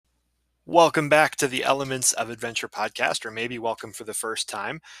Welcome back to the Elements of Adventure podcast, or maybe welcome for the first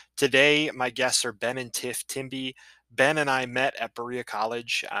time. Today, my guests are Ben and Tiff Timby. Ben and I met at Berea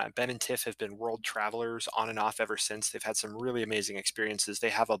College. Ben and Tiff have been world travelers on and off ever since. They've had some really amazing experiences. They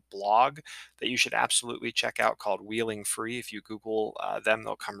have a blog that you should absolutely check out called Wheeling Free. If you Google them,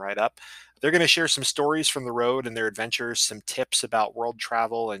 they'll come right up. They're going to share some stories from the road and their adventures, some tips about world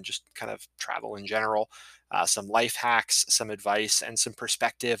travel and just kind of travel in general, some life hacks, some advice, and some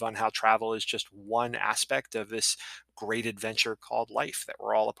perspective on how travel is just one aspect of this great adventure called life that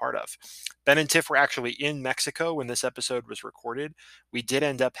we're all a part of. Ben and Tiff were actually in Mexico when this episode was recorded. We did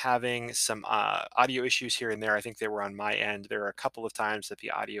end up having some audio issues here and there. I think they were on my end. There are a couple of times that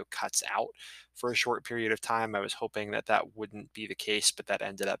the audio cuts out for a short period of time. I was hoping that that wouldn't be the case, but that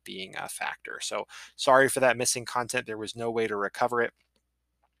ended up being a factor. So sorry for that missing content. There was no way to recover it.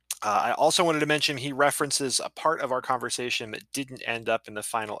 I also wanted to mention he references a part of our conversation that didn't end up in the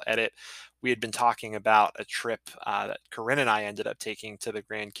final edit. We had been talking about a trip that Corinne and I ended up taking to the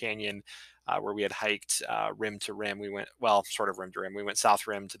Grand Canyon, where we had hiked rim to rim. We went, well, sort of rim to rim. We went south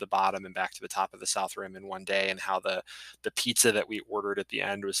rim to the bottom and back to the top of the south rim in one day, and how the pizza that we ordered at the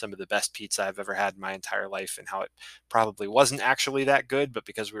end was some of the best pizza I've ever had in my entire life, and how it probably wasn't actually that good, but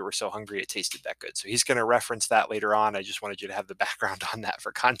because we were so hungry, it tasted that good. So he's going to reference that later on. I just wanted you to have the background on that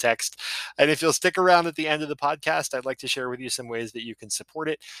for context. And if you'll stick around at the end of the podcast, I'd like to share with you some ways that you can support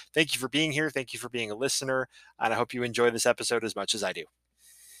it. Thank you for being here. Thank you for being a listener. And I hope you enjoy this episode as much as I do.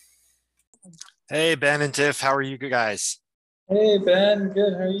 Hey, Ben and Tiff, how are you guys? Hey, Ben.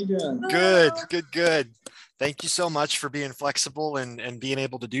 Good. How are you doing? Good. Thank you so much for being flexible and being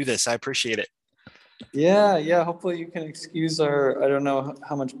able to do this. I appreciate it. Yeah. Hopefully you can excuse I don't know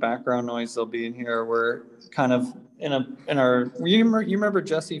how much background noise there'll be in here. We're kind of in our, you remember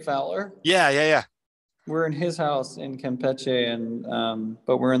Jesse Fowler? Yeah. We're in his house in Campeche, and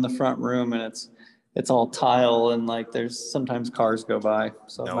but we're in the front room, and it's all tile, and like there's sometimes cars go by,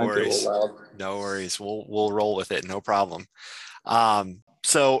 so it might be a little loud. No worries. We'll roll with it. No problem.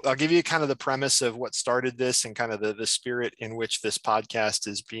 So I'll give you kind of the premise of what started this and kind of the spirit in which this podcast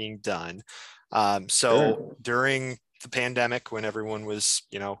is being done. Sure. During the pandemic, when everyone was,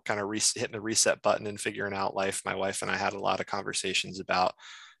 kind of hitting the reset button and figuring out life, my wife and I had a lot of conversations about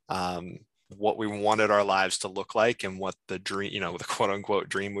what we wanted our lives to look like and what the dream, the quote unquote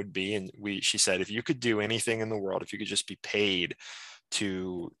dream would be. And she said, if you could do anything in the world, if you could just be paid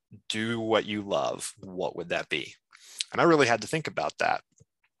to do what you love, what would that be? And I really had to think about that.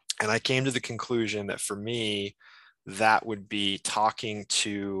 And I came to the conclusion that for me, that would be talking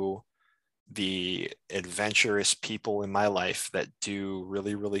to the adventurous people in my life that do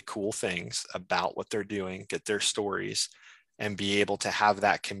really, really cool things about what they're doing, get their stories, and be able to have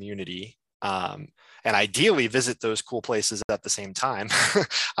that community. And ideally visit those cool places at the same time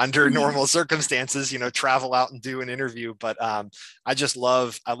under normal circumstances, travel out and do an interview. But I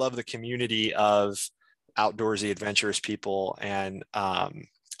love the community of outdoorsy, adventurous people. And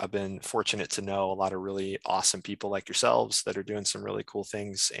I've been fortunate to know a lot of really awesome people like yourselves that are doing some really cool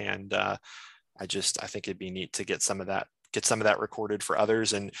things. And I think it'd be neat to get some of that recorded for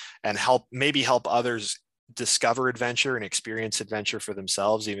others and help others discover adventure and experience adventure for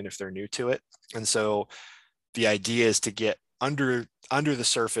themselves, even if they're new to it. And so the idea is to get under the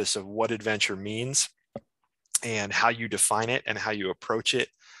surface of what adventure means and how you define it and how you approach it,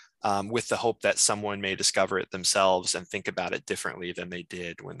 with the hope that someone may discover it themselves and think about it differently than they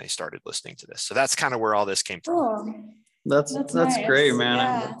did when they started listening to this. So that's kind of where all this came from. Oh, that's nice. Great, man.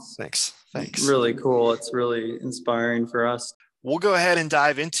 Yeah. Thanks. Really cool. It's really inspiring for us. We'll go ahead and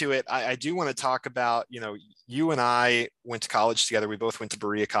dive into it. I do want to talk about, you and I went to college together. We both went to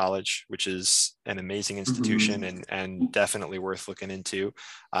Berea College, which is an amazing institution and definitely worth looking into.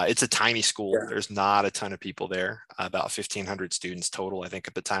 It's a tiny school. Yeah. There's not a ton of people there, about 1,500 students total, I think,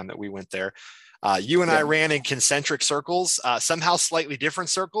 at the time that we went there. You and I ran in concentric circles, somehow slightly different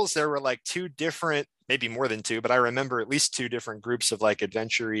circles. There were like two different, maybe more than two, but I remember at least two different groups of like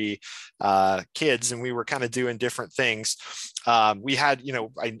adventure-y kids, and we were kind of doing different things. We had,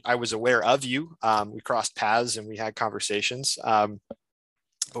 I was aware of you. We crossed paths and we had conversations.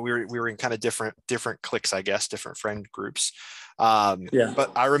 But we were in kind of different cliques, I guess, different friend groups.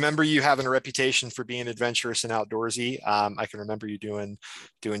 But I remember you having a reputation for being adventurous and outdoorsy. I can remember you doing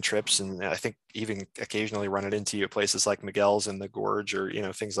trips, and I think even occasionally running into you at places like Miguel's and the Gorge,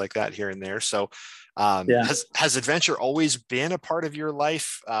 or things like that here and there. So has adventure always been a part of your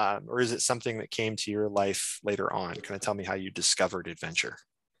life, or is it something that came to your life later on? Kind of tell me how you discovered adventure.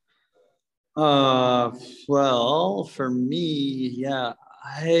 Well, for me,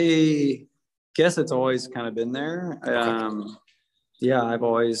 I guess it's always kind of been there. Okay. I've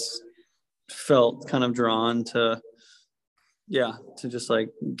always felt kind of drawn to, to just like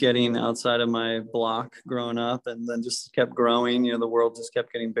getting outside of my block growing up, and then just kept growing. The world just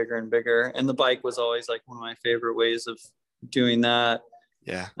kept getting bigger and bigger. And the bike was always like one of my favorite ways of doing that.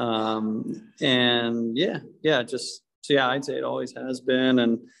 Yeah. And just, so I'd say it always has been.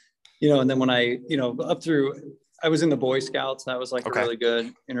 And, and then when I was in the Boy Scouts, that was like a really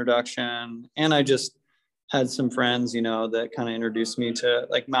good introduction. And I just had some friends, that kind of introduced me to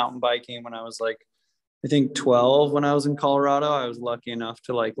like mountain biking when I was like, I think 12. When I was in Colorado, I was lucky enough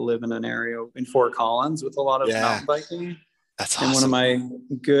to like live in an area in Fort Collins with a lot of mountain biking. That's awesome. And one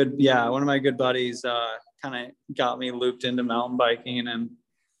of my good buddies kind of got me looped into mountain biking. And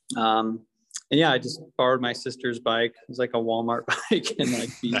I just borrowed my sister's bike. It was like a Walmart bike, and like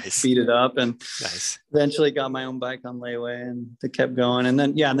beat it up, and eventually got my own bike on layaway, and it kept going. And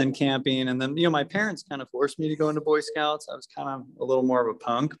then camping. And then, my parents kind of forced me to go into Boy Scouts. I was kind of a little more of a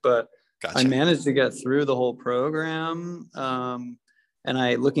punk, but I managed to get through the whole program.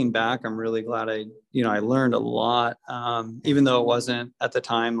 And looking back, I'm really glad I learned a lot, even though it wasn't at the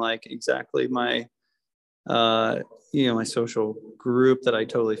time, like exactly my, my social group that I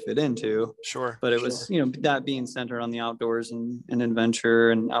totally fit into. Sure. But it was, that being centered on the outdoors and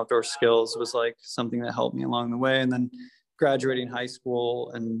adventure and outdoor skills was like something that helped me along the way. And then graduating high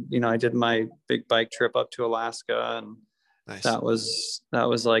school, and, I did my big bike trip up to Alaska, and that was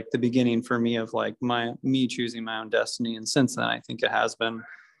like the beginning for me of like me choosing my own destiny. And since then, I think it has been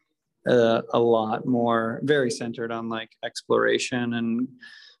a lot more very centered on like exploration and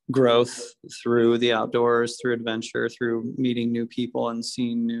growth through the outdoors, through adventure, through meeting new people and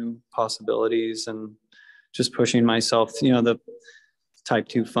seeing new possibilities, and just pushing myself, the type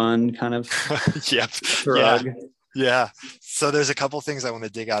 2 fun kind of drug. Yeah. So there's a couple things I want to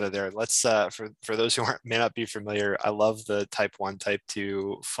dig out of there. Let's for those who may not be familiar, I love the type 1, type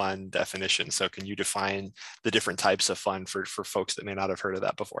 2 fun definition. So can you define the different types of fun for folks that may not have heard of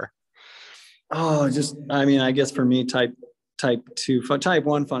that before? Oh, I guess for me, type 2 fun. Type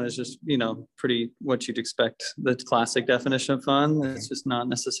 1 fun is just, pretty what you'd expect, the classic definition of fun. It's just not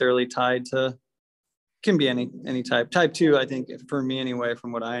necessarily tied to, can be any type. Type 2, I think, for me anyway,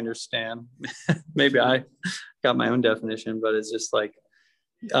 from what I understand, maybe I got my own definition, but it's just like,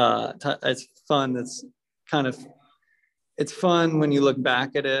 it's fun. That's kind of, it's fun when you look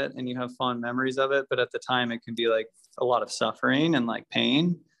back at it and you have fond memories of it, but at the time it can be like a lot of suffering and like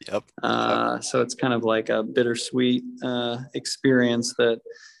pain. Yep. So it's kind of like a bittersweet experience, that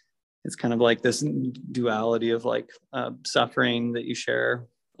it's kind of like this duality of like suffering that you share.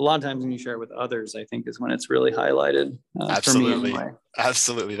 A lot of times when you share it with others, I think is when it's really highlighted. Absolutely. For me anyway.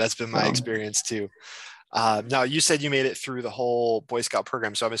 Absolutely. That's been my experience too. Now you said you made it through the whole Boy Scout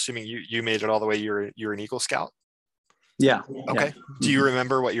program. So I'm assuming you made it all the way. You're an Eagle Scout. Yeah. Okay. Yeah. Do you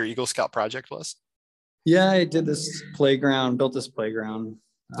remember what your Eagle Scout project was? Yeah, I did this playground, built this playground.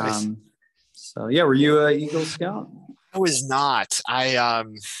 Nice. So yeah, were you an Eagle Scout? I was not. I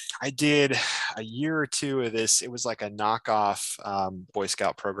did a year or two of this. It was like a knockoff Boy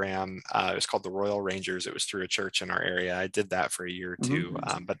Scout program. It was called the Royal Rangers. It was through a church in our area. I did that for a year or two,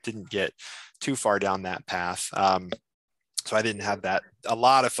 but didn't get too far down that path. So I didn't have that. A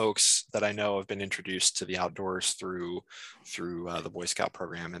lot of folks that I know have been introduced to the outdoors through the Boy Scout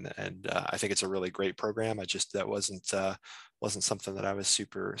program, and I think it's a really great program. That wasn't something that I was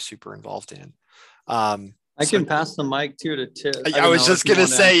super involved in. I can pass the mic too to Tiff. I was just gonna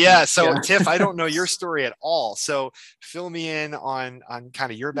say, yeah. So Tiff, I don't know your story at all. So fill me in on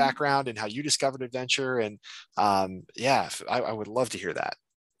kind of your background and how you discovered adventure, and I would love to hear that.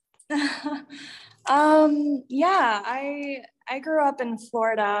 I grew up in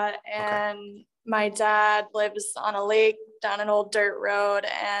Florida, and my dad lives on a lake down an old dirt road,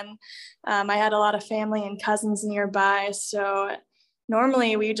 and I had a lot of family and cousins nearby. So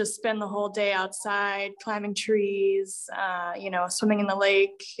normally we just spend the whole day outside climbing trees, swimming in the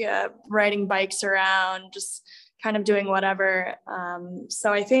lake, riding bikes around, just kind of doing whatever.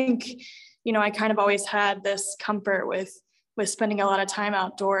 So I think, I kind of always had this comfort with spending a lot of time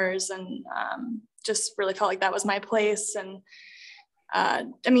outdoors, and just really felt like that was my place. And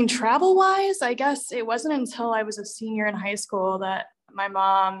travel wise, I guess it wasn't until I was a senior in high school that my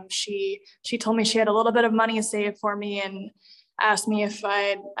mom, she told me she had a little bit of money saved for me, and asked me if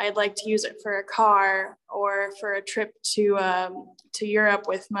I'd like to use it for a car or for a trip to Europe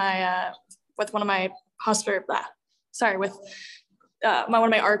with one of my one of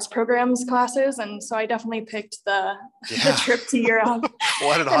my arts programs classes. And so I definitely picked the trip to Europe.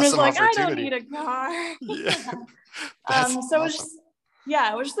 What an and awesome was like, opportunity. I don't need a car. That's so awesome.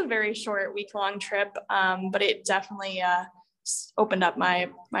 it was just a very short week-long trip, but it definitely opened up my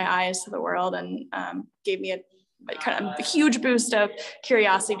eyes to the world and gave me a kind of a huge boost of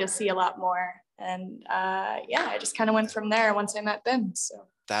curiosity to see a lot more. And I just kind of went from there once I met Ben. So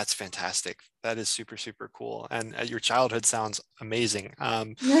that's fantastic. That is super, super cool. And your childhood sounds amazing.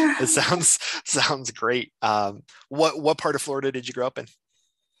 It sounds great. What part of Florida did you grow up in?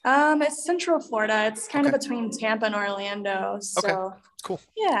 It's Central Florida. It's kind of between Tampa and Orlando. Okay, So cool.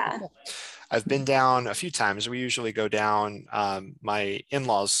 yeah. Cool. I've been down a few times. We usually go down. My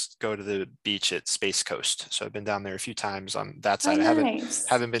in-laws go to the beach at Space Coast, so I've been down there a few times on that side. Oh, I nice.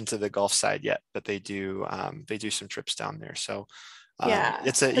 haven't been to the Gulf side yet, but they do some trips down there. So Yeah,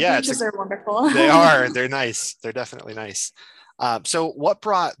 it's a the beaches are wonderful. they're nice. They're definitely nice. So what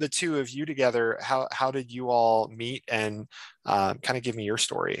brought the two of you together? How did you all meet? And kind of give me your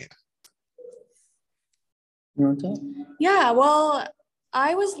story. Yeah, well,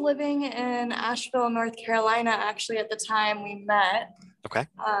 I was living in Asheville, North Carolina, actually, at the time we met. Okay.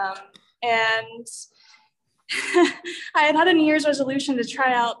 And I had a New Year's resolution to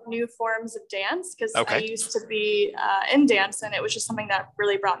try out new forms of dance because I used to be in dance, and it was just something that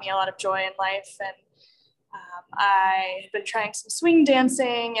really brought me a lot of joy in life. And I had been trying some swing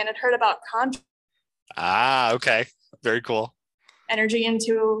dancing and had heard about Okay. Very cool. energy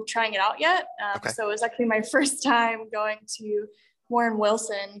into trying it out yet. So it was actually my first time going to Warren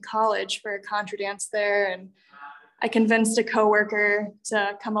Wilson College for contra dance there. And I convinced a coworker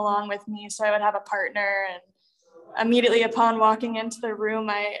to come along with me so I would have a partner. And immediately upon walking into the room,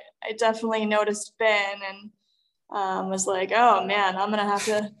 I definitely noticed Ben and was like, oh man, I'm gonna have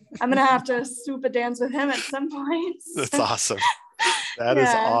to swoop a dance with him at some point. That's awesome. That is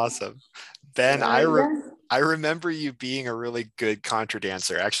awesome. Ben, I remember you being a really good contra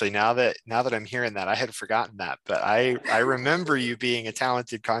dancer. Actually, now that I'm hearing that, I had forgotten that, but I remember you being a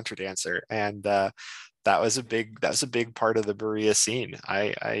talented contra dancer, and that was a big part of the Berea scene.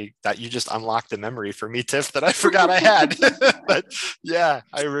 I that you just unlocked a memory for me, Tiff, that I forgot I had. But yeah,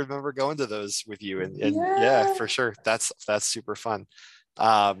 I remember going to those with you, and yeah, for sure, that's super fun.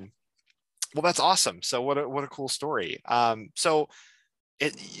 Well, that's awesome. So what a cool story. So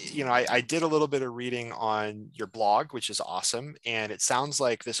I did a little bit of reading on your blog, which is awesome. And it sounds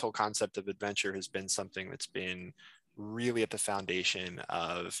like this whole concept of adventure has been something that's been really at the foundation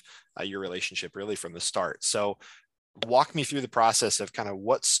of your relationship, really from the start. So walk me through the process of kind of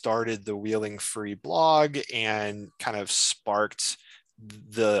what started the Wheeling Free blog and kind of sparked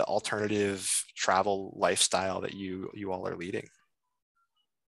the alternative travel lifestyle that you all are leading.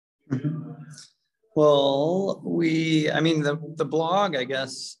 Mm-hmm. Well, the blog, I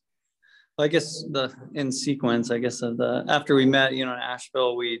guess in sequence, after we met, in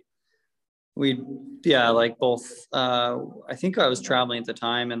Asheville, I think I was traveling at the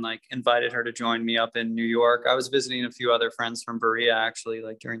time and invited her to join me up in New York. I was visiting a few other friends from Berea, actually,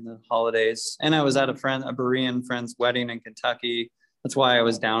 during the holidays. And I was at a Berean friend's wedding in Kentucky. That's why I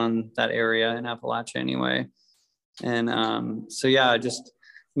was down in that area in Appalachia anyway. And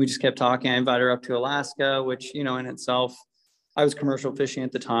we just kept talking. I invited her up to Alaska, which, in itself, I was commercial fishing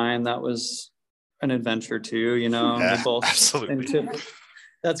at the time. That was an adventure too, Yeah, we both, absolutely. and Tiff,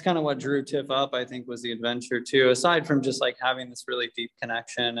 that's kind of what drew Tiff up, I think, was the adventure too, aside from just having this really deep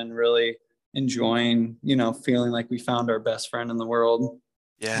connection and really enjoying, feeling like we found our best friend in the world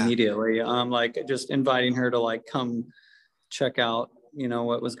immediately. Just inviting her to come check out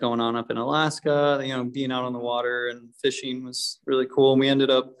what was going on up in Alaska, being out on the water and fishing was really cool. And we ended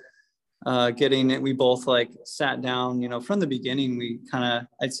up getting it. We both sat down, from the beginning,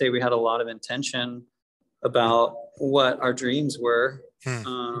 I'd say we had a lot of intention about what our dreams were,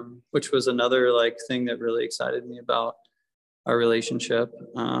 which was another thing that really excited me about our relationship.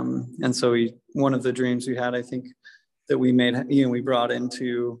 And so one of the dreams we had, I think, that we made, we brought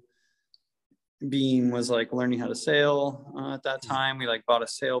into being was learning how to sail. At that time, we bought a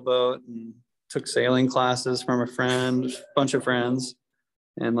sailboat and took sailing classes from a bunch of friends,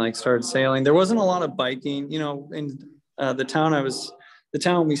 and started sailing. There wasn't a lot of biking, in the town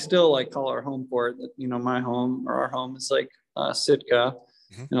we still call our home port. My home, or our home, is Sitka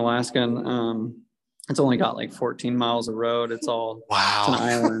in Alaska, and it's only got 14 miles of road. It's all it's an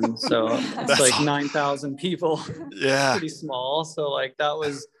island, so it's 9,000 people. Yeah, pretty small. So that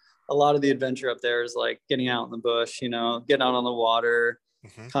was a lot of the adventure up there, is getting out in the bush, getting out on the water,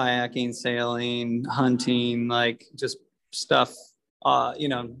 kayaking, sailing, hunting, just stuff.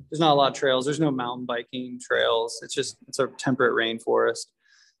 There's not a lot of trails. There's no mountain biking trails. It's a temperate rainforest.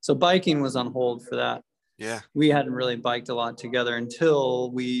 So biking was on hold for that. Yeah. We hadn't really biked a lot together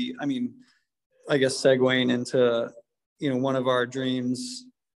until I guess segueing into, one of our dreams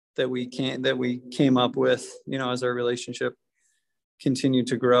that we came up with, as our relationship continued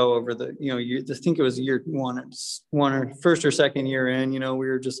to grow over the, year, I think it was year one or first or second year in, we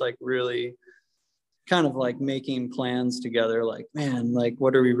were just like really kind of like making plans together, like, man, like,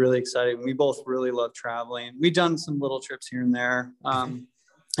 what are we really excited? We both really love traveling. We've done some little trips here and there.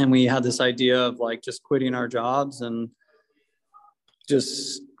 And we had this idea of like just quitting our jobs and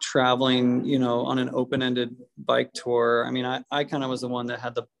just traveling, on an open-ended bike tour. I mean, I kind of was the one that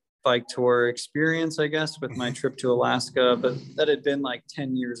had the bike tour experience, I guess, with my trip to Alaska, but that had been like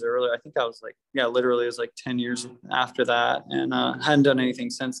 10 years earlier. I think I was like, literally it was like 10 years after that, and hadn't done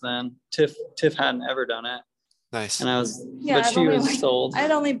anything since then. Tiff hadn't ever done it. Nice. And I was, but she was sold. I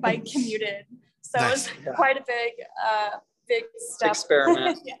had only bike commuted, so nice. It was quite a big step.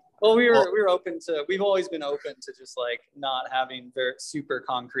 Experiment. Yeah. Well, we were open to, we've always been open to just like not having very super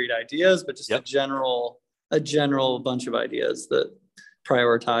concrete ideas, but just a general bunch of ideas that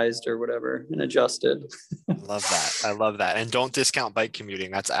prioritized or whatever and adjusted. I love that. And don't discount bike commuting.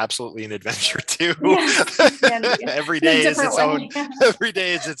 That's absolutely an adventure too. Every day is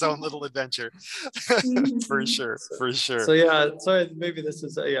its own little adventure. For sure. So maybe this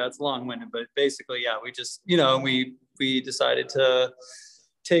is it's long-winded, but basically we just we decided to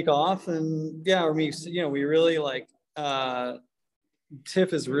take off, and we really like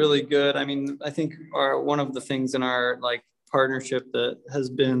Tiff is really good. I mean, I think one of the things in our like partnership that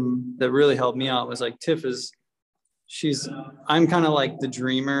really helped me out was like Tiff I'm kind of like the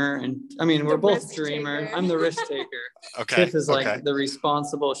dreamer, and I mean we're both dreamers. I'm the risk taker. Okay. Tiff is like the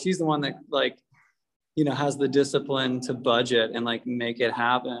responsible. She's the one that like has the discipline to budget and like make it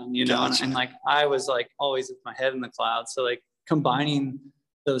happen. Gotcha. And like I was like always with my head in the clouds. So like combining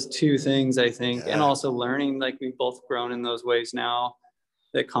those two things, I think, and also learning, like we've both grown in those ways now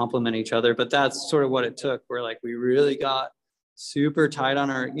that complement each other. But that's sort of what it took. Where like we really got super tight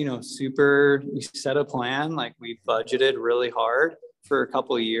on our, we set a plan, like we budgeted really hard for a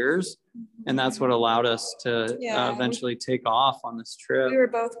couple of years, and that's what allowed us to eventually take off on this trip. We were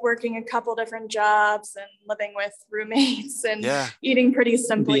both working a couple different jobs and living with roommates and eating pretty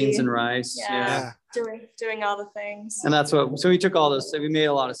simply. Beans and rice. Doing all the things. And that's so we took all this, we made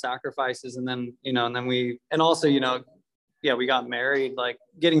a lot of sacrifices, and then, we got married. Like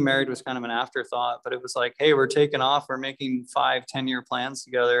getting married was kind of an afterthought, but it was like, hey, we're taking off. We're making 5-10 year plans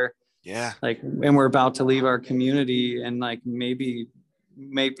together. Yeah. Like, and we're about to leave our community, and like maybe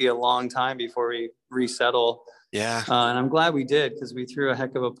a long time before we resettle. Yeah. And I'm glad we did, because we threw a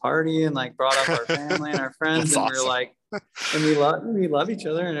heck of a party and like brought up our family and our friends, and awesome. We were like, and we love each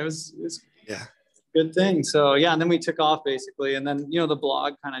other, and it was a good thing. So and then we took off basically, and then the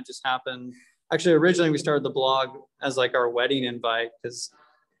blog kind of just happened. Actually, originally we started the blog as like our wedding invite, because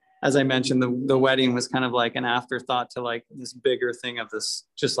as I mentioned, the wedding was kind of like an afterthought to like this bigger thing of this,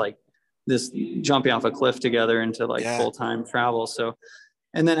 just like this jumping off a cliff together into like full-time travel. So,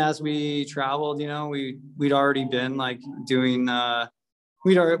 and then as we traveled, we'd already been like doing,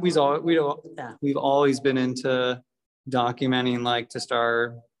 we've always been into documenting, like just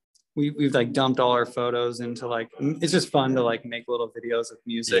we've like dumped all our photos into like, it's just fun to like make little videos of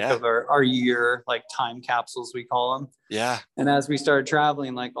music of our year, like time capsules, we call them. Yeah. And as we started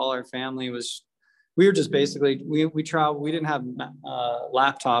traveling, like all our family we were just basically, we traveled, we didn't have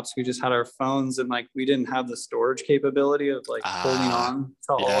laptops. We just had our phones, and like, we didn't have the storage capability of like holding on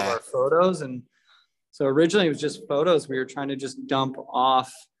to all of our photos. And so originally it was just photos we were trying to just dump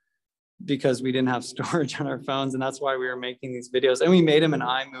off, because we didn't have storage on our phones. And that's why we were making these videos, and we made them in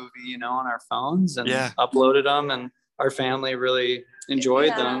iMovie, on our phones, and uploaded them, and our family really enjoyed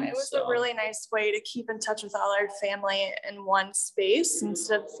them. It was a really nice way to keep in touch with all our family in one space,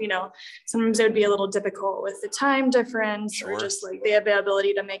 instead of, sometimes it would be a little difficult with the time difference, or just like the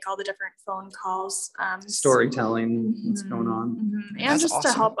availability to make all the different phone calls. Storytelling, what's going on. And that's just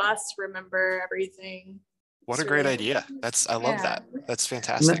awesome. To help us remember everything. What a great idea. I love that. That's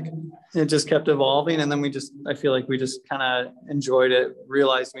fantastic. It just kept evolving. And then I feel like we just kind of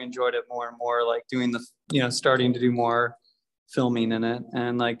realized we enjoyed it more and more, like doing starting to do more filming in it,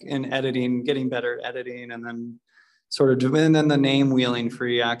 and like in editing, getting better at editing, and then and then the name Wheeling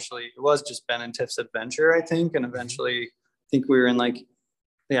Free, actually, it was just Ben and Tiff's adventure, I think. And eventually I think we were in like,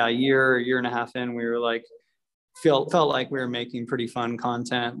 a year and a half in, we were like, felt like we were making pretty fun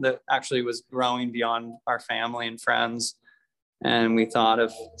content that actually was growing beyond our family and friends. And we thought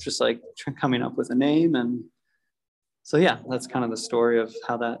of just like coming up with a name. And so, that's kind of the story of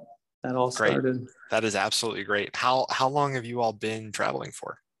how that all started. That is absolutely great. How long have you all been traveling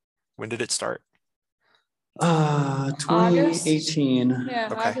for? When did it start? 2018. August? Yeah,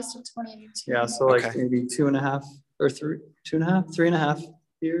 okay. August of 2018. Yeah, so like maybe 2.5 or 3.5.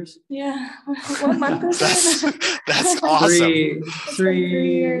 years. Yeah. What month is it? That's awesome. Three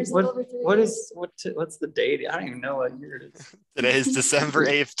years. What's the date? I don't even know what year it is. Today is December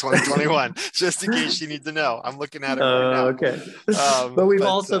 8th, 2021. Just in case you need to know. I'm looking at it right now. Okay. But we've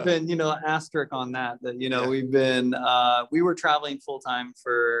also been, asterisk on that, we've been, we were traveling full time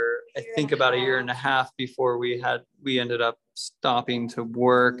for, I think about a year and a half before we ended up stopping to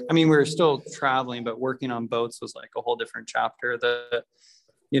work. I mean, we were still traveling, but working on boats was like a whole different chapter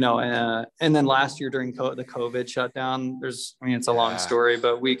and then last year during the COVID shutdown, it's a long story,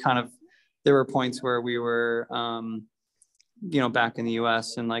 but there were points where we were, back in the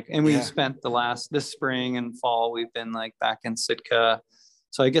US and we spent this spring and fall, we've been back in Sitka.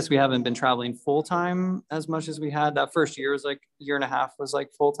 So I guess we haven't been traveling full time as much as we had. That first year was year and a half was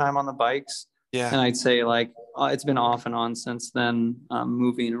full time on the bikes. Yeah. And I'd say it's been off and on since then,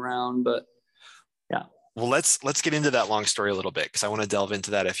 moving around, but yeah. Well, let's get into that long story a little bit, because I want to delve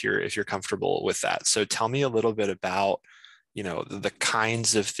into that if you're comfortable with that. So tell me a little bit about, the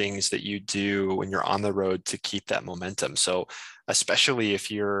kinds of things that you do when you're on the road to keep that momentum. So especially if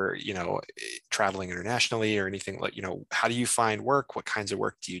you're, traveling internationally or anything how do you find work? What kinds of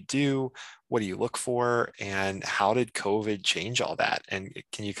work do you do? What do you look for? And how did COVID change all that? And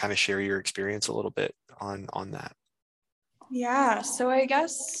can you kind of share your experience a little bit on that? Yeah. So I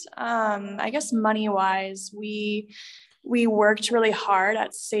guess money wise, we worked really hard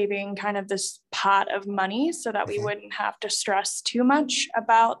at saving kind of this pot of money so that we wouldn't have to stress too much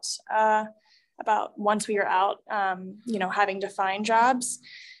about once we were out, having to find jobs.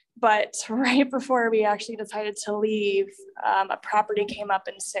 But right before we actually decided to leave, a property came up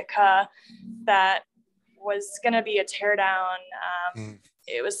in Sitka that was going to be a teardown.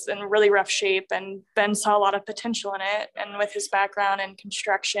 It was in really rough shape, and Ben saw a lot of potential in it. And with his background in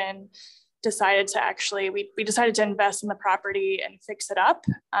construction, we decided to invest in the property and fix it up.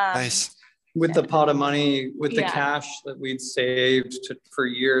 Nice. With the pot of money, with the cash that we'd saved for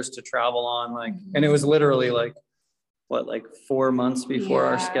years to travel on, and it was literally 4 months before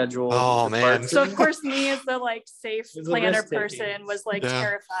our schedule. Oh man. So of course me as the safe planner person was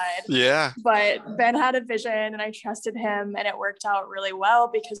terrified. Yeah. But Ben had a vision and I trusted him, and it worked out really well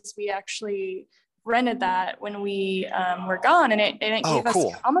because we actually rented that when we were gone, and it gave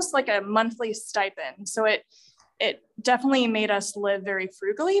us almost like a monthly stipend. So it definitely made us live very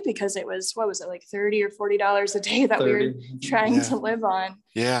frugally, because it was, what was it, $30 or $40 a day that we were trying to live on.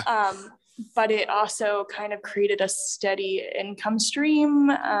 Yeah. But it also kind of created a steady income stream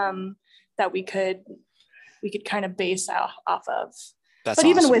that we could kind of base off of. That's but awesome.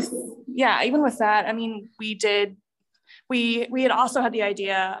 even with that, I mean, we had also had the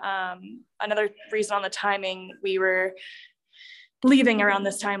idea. Another reason on the timing we were leaving around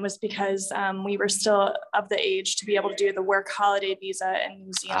this time was because we were still of the age to be able to do the work holiday visa in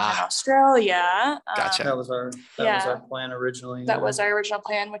New Zealand and Australia. Gotcha. That was our plan originally. That was our original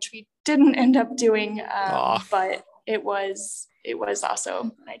plan, which we didn't end up doing, but it was also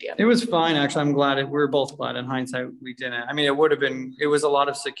an idea. It was fine, actually. I'm glad we were both glad in hindsight we didn't. I mean, it was a lot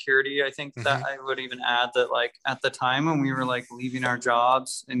of security. I think that I would even add that at the time when we were leaving our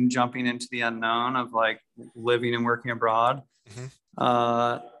jobs and jumping into the unknown of living and working abroad,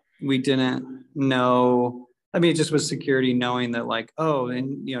 we didn't know. I mean, it just was security, knowing that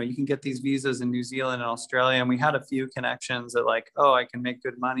you can get these visas in New Zealand and Australia. And we had a few connections that I can make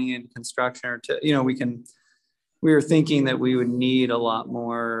good money in construction, or we were thinking that we would need a lot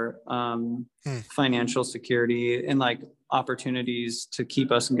more financial security and opportunities to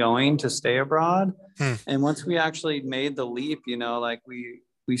keep us going to stay abroad. And once we actually made the leap,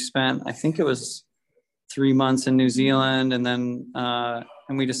 we spent, I think it was 3 months in New Zealand, and then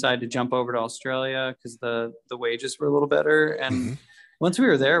and we decided to jump over to Australia because the wages were a little better. And once we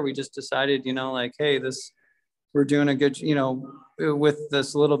were there, we just decided, hey, we're doing a good, with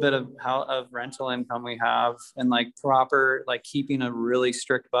this little bit of rental income we have, and proper, keeping a really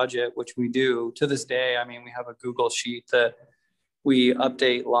strict budget, which we do to this day. I mean, we have a Google sheet that we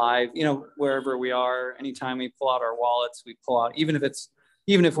update live, wherever we are. Anytime we pull out our wallets, we pull out, even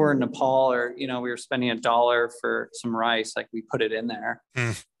if we're in Nepal, or, we were spending $1 for some rice, we put it in there.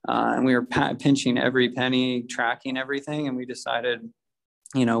 And we were pinching every penny, tracking everything. And we decided,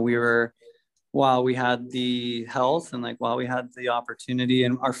 while we had the health, and while we had the opportunity,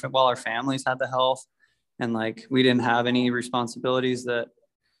 and while our families had the health, and we didn't have any responsibilities, that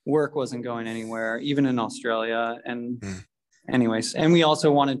work wasn't going anywhere, even in Australia. And anyways, and we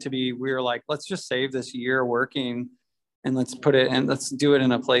also wanted we were let's just save this year working, and let's do it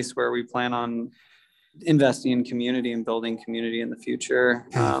in a place where we plan on investing in community and building community in the future,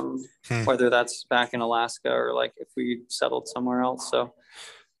 whether that's back in Alaska or if we settled somewhere else. So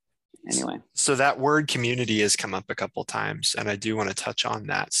anyway. So that word community has come up a couple times, and I do want to touch on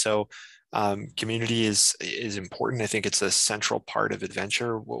that. So community is important. I think it's a central part of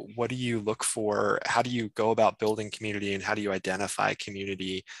adventure. What do you look for? How do you go about building community, and how do you identify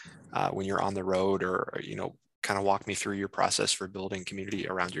community when you're on the road, or kind of walk me through your process for building community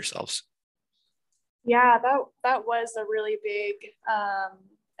around yourselves? Yeah, that was a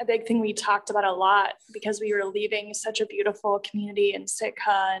big thing we talked about a lot, because we were leaving such a beautiful community in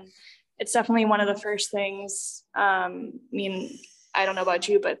Sitka, and it's definitely one of the first things. I mean, I don't know about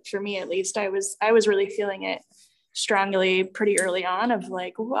you, but for me at least, I was really feeling it strongly pretty early on, of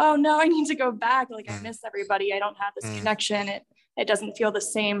like, oh no, I need to go back. Like, I miss everybody. I don't have this connection. It doesn't feel the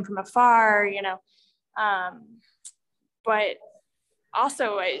same from afar, but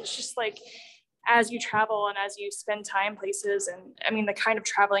also it's just like, as you travel and as you spend time places, and I mean, the kind of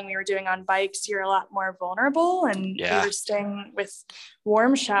traveling we were doing on bikes, you're a lot more vulnerable. And we were staying with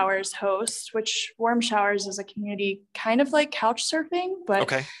Warm Showers host, which Warm Showers is a community kind of like couch surfing,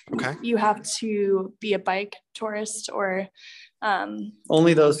 but you have to be a bike tourist, or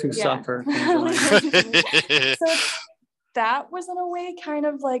only those who suffer can join. So that was in a way kind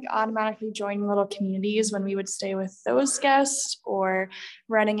of like automatically joining little communities when we would stay with those guests, or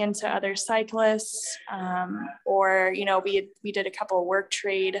running into other cyclists, or we did a couple of work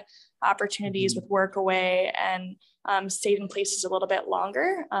trade opportunities with Workaway, and stayed in places a little bit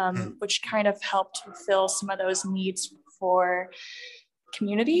longer, which kind of helped fulfill some of those needs for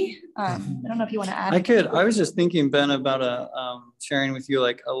community. I don't know if you want to add. I was just thinking, Ben, about sharing with you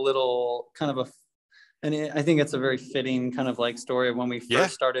like a little kind of I think it's a very fitting kind of like story of when we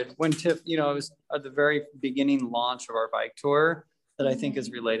first started, when Tiff, it was at the very beginning launch of our bike tour that I think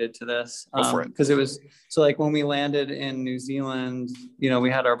is related to this. Because it was, so like when we landed in New Zealand, we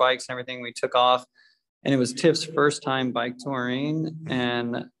had our bikes and everything, we took off, and it was Tiff's first time bike touring.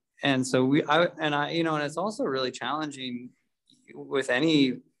 And so and it's also really challenging with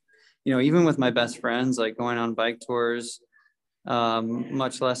any, even with my best friends, like going on bike tours,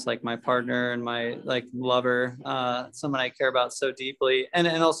 much less like my partner and my like lover, someone I care about so deeply, and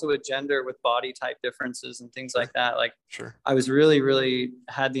also with gender, with body type differences and things like that. Like, I was really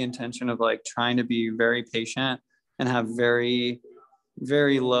had the intention of like trying to be very patient and have very,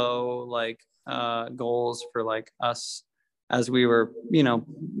 very low like goals for like us as we were,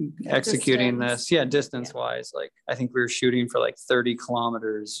 executing this. Distance wise, like I think we were shooting for like 30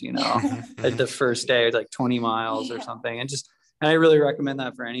 kilometers, at the first day, like 20 miles or something. And I really recommend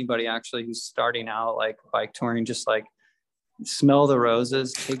that for anybody actually who's starting out like bike touring. Just like smell the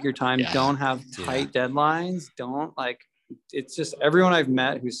roses, take your time, don't have tight deadlines, don't like, it's just everyone I've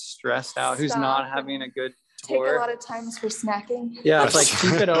met who's stressed out, who's not having a good tour. Take a lot of times for snacking. Yeah, it's like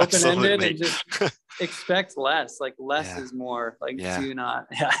keep it open-ended and just expect less. Like less is more. Like do not.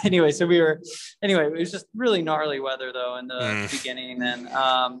 Yeah. Anyway, it was just really gnarly weather though in the beginning, and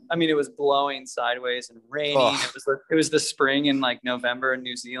I mean it was blowing sideways and raining. It was the spring in like November in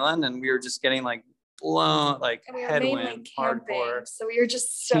New Zealand, and we were just getting like blown like headwind, hardcore. So we were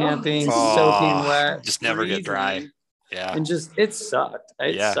just camping, soaking wet, just never get dry. Yeah, and just it sucked.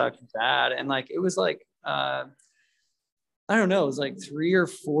 It sucked bad, and like it was like. I don't know, it was like 3 or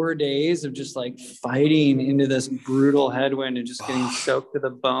 4 days of just like fighting into this brutal headwind and just getting soaked to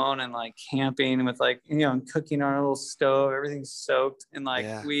the bone, and like camping with like, and cooking on a little stove, everything's soaked. And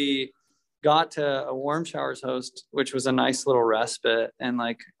like we got to a Warm Showers host, which was a nice little respite. And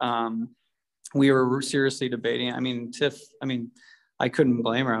like, we were seriously debating. I mean, Tiff, I couldn't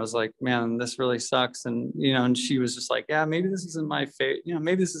blame her. I was like, man, this really sucks. And, and she was just like, yeah, maybe this isn't my fate.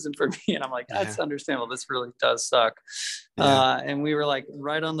 Maybe this isn't for me. And I'm like, that's understandable. This really does suck. And we were like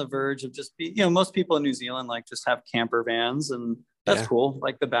right on the verge of just most people in New Zealand, like just have camper vans, and that's cool.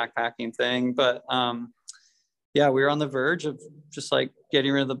 Like the backpacking thing. But, we were on the verge of just like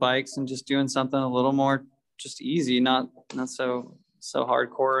getting rid of the bikes and just doing something a little more just easy, not so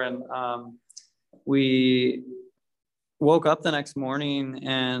hardcore. And, we woke up the next morning,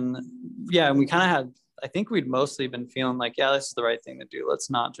 and we kind of had, I think we'd mostly been feeling like, this is the right thing to do. Let's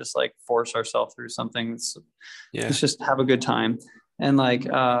not just like force ourselves through something. Let's just have a good time. And like,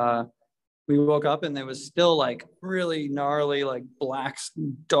 we woke up and there was still like really gnarly, like black,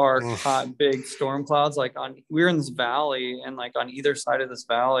 dark, hot, big storm clouds. Like we were in this valley, and like on either side of this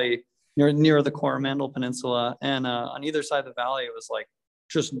valley near the Coromandel Peninsula. And on either side of the valley, it was like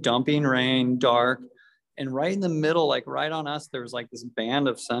just dumping rain, dark. And right in the middle, like right on us, there was like this band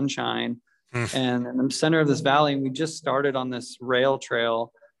of sunshine. And in the center of this valley, and we just started on this rail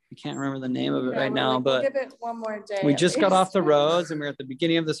trail. I can't remember the name of it right now, but we'll give it one more day. We just got off the roads, and we were at the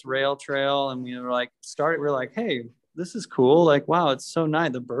beginning of this rail trail, and we were like, hey, this is cool. Like, wow, it's so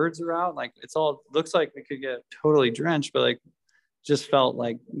nice. The birds are out. Like, it's all looks like we could get totally drenched, but like just felt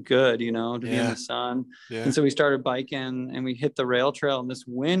like good, to be in the sun. Yeah. And so we started biking and we hit the rail trail, and this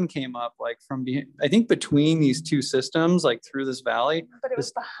wind came up like from I think between these two systems, like through this valley, but it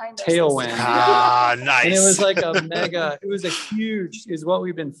was behind us. Tailwind. Nice. And it was like it was a huge, is what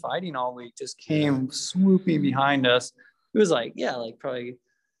we've been fighting all week, just came swooping behind us. It was like, like probably,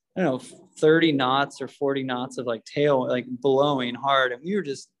 I don't know, 30 knots or 40 knots of like tail, like blowing hard. And we were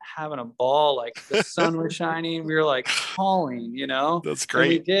just having a ball. Like the sun was shining. We were like hauling, That's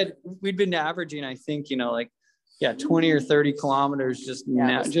great. And we'd been averaging, I think, 20 or 30 kilometers,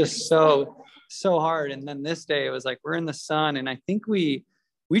 just so hard. And then this day it was like, we're in the sun. And I think we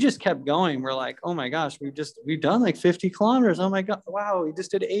just kept going. We're like, oh my gosh, we've done like 50 kilometers. Oh my God. Wow. We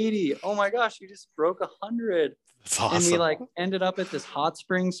just did 80. Oh my gosh. You just broke 100. That's awesome. And we like ended up at this hot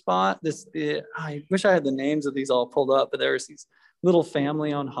spring spot. I wish I had the names of these all pulled up, but there was these little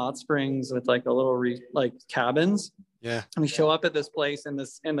family owned hot springs with like a little like cabins. Yeah. And we show up at this place and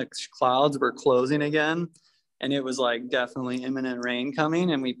the clouds were closing again. And it was like definitely imminent rain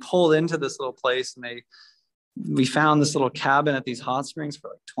coming. And we pulled into this little place, and we found this little cabin at these hot springs for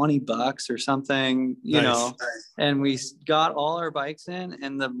like $20 or something, and we got all our bikes in,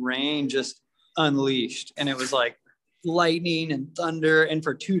 and the rain just unleashed, and it was like lightning and thunder, and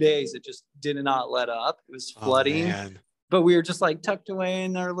for 2 days it just did not let up. It was flooding, but we were just like tucked away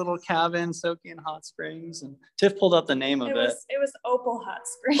in our little cabin soaking in hot springs. And Tiff pulled up the name of it. It was Opal Hot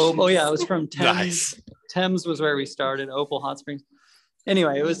Springs. Oh yeah, it was from Thames. Nice. Thames was where we started, Opal Hot Springs.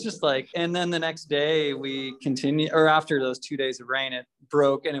 Anyway, it was just like, and then the next day we continued, or after those 2 days of rain, it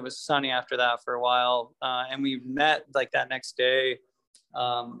broke, and it was sunny after that for a while. And we met like that next day,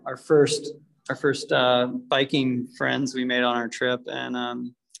 our first biking friends we made on our trip,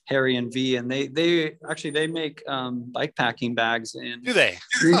 and Harry and V, and they make bike packing bags in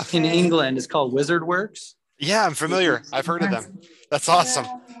England. It's called Wizard Works. Yeah, I'm familiar. I've heard of them. That's awesome.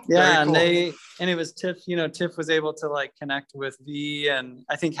 Yeah, cool. And it was Tiff. Tiff was able to like connect with V, and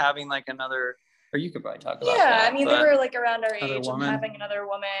I think having like another. Or you could probably talk about that. I mean, they were like around our age, and having another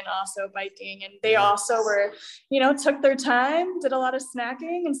woman also biking, and they also were, took their time, did a lot of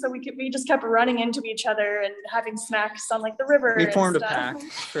snacking, and so we just kept running into each other and having snacks on like the river. We formed a pack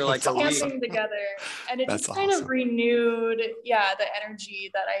for like a week. Camping together, and it just kind of renewed, the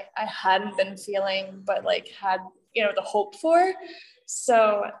energy that I hadn't been feeling, but like had the hope for.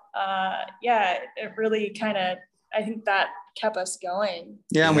 So it really kind of, I think that kept us going.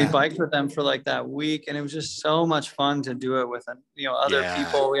 Yeah, and we biked with them for like that week, and it was just so much fun to do it with other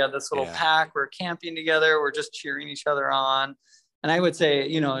people. We had this little pack. We're camping together. We're just cheering each other on. And I would say,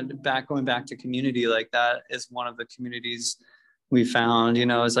 going back to community, like that is one of the communities we found.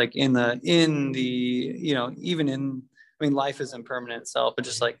 Is like in the even in. I mean, life is impermanent itself, but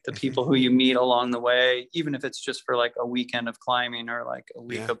just like the people who you meet along the way, even if it's just for like a weekend of climbing or like a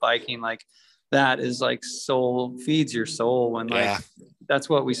week of biking, like that is like feeds your soul when like that's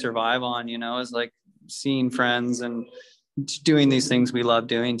what we survive on, is like seeing friends and doing these things we love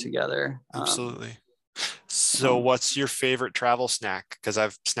doing together. Absolutely. So what's your favorite travel snack? Because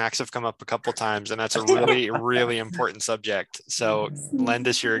snacks have come up a couple times, and that's a really, really important subject. So lend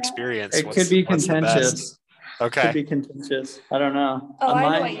us your experience. It could be contentious. Okay. Could be contentious. I don't know. I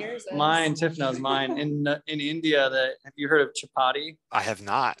know what yours is. Mine, Tiff knows mine. In India, have you heard of chapati? I have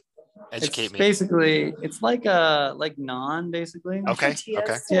not. Educate me. Basically, it's like a naan, basically. Okay.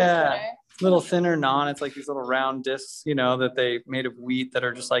 Yeah. Little thinner naan. It's like these little round discs, that they made of wheat that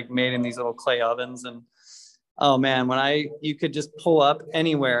are just like made in these little clay ovens. And oh man, you could just pull up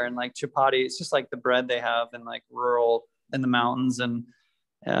anywhere, and like chapati, it's just like the bread they have in like rural in the mountains and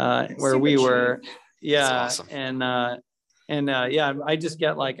where we were. Yeah. That's awesome. I just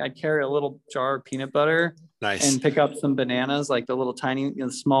get I'd carry a little jar of peanut butter. Nice. And pick up some bananas, like the little tiny,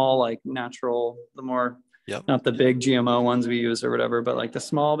 small, like natural, the more, not the big GMO ones we use or whatever, but like the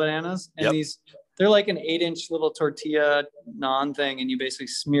small bananas. And they're like an 8-inch little tortilla naan thing. And you basically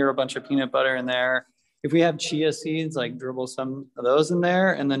smear a bunch of peanut butter in there. If we have chia seeds, like dribble some of those in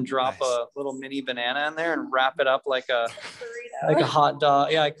there, and then drop a little mini banana in there and wrap it up like a hot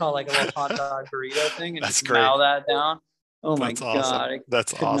dog. Yeah, I call it like a little hot dog burrito thing, and just mow that down. Oh my God.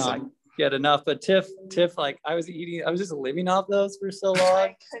 That's awesome. Get enough. But Tiff, like I was just living off those for so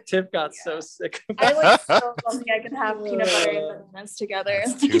long. Tiff got so sick of I like so something I could have peanut butter and bananas together.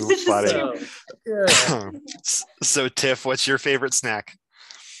 That's too funny. So Tiff, what's your favorite snack?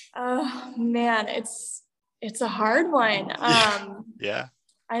 Oh man, it's a hard one. Yeah.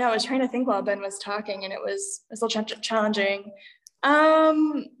 I know, I was trying to think while Ben was talking, and it was a little challenging.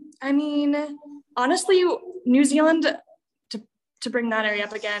 I mean, honestly, New Zealand, to bring that area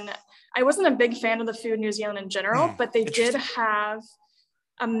up again, I wasn't a big fan of the food in New Zealand in general, but they did have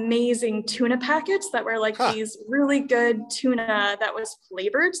amazing tuna packets that were like these really good tuna that was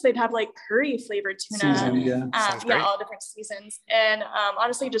flavored. So they'd have like curry flavored tuna, all different seasons. And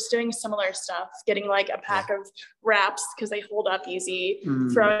honestly, just doing similar stuff, getting like a pack of wraps because they hold up easy,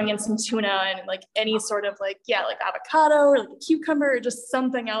 throwing in some tuna and like any sort of like avocado or like a cucumber or just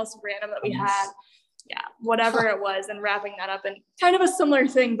something else random that we had. Yeah, whatever it was, and wrapping that up, and kind of a similar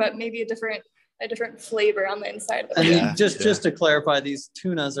thing, but maybe a different flavor on the inside of it. And just to clarify, these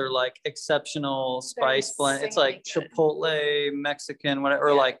tunas are like exceptional spice blend. It's like Chipotle, Mexican, whatever,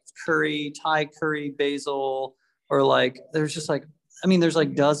 or like curry, Thai curry, basil, or like there's just like, I mean, there's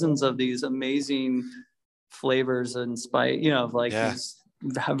like dozens of these amazing flavors and spice, these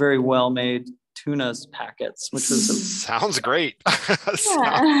very well made tunas packets, which was sounds great.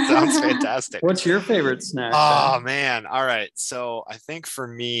 sounds fantastic. What's your favorite snack? Oh man. All right. So I think for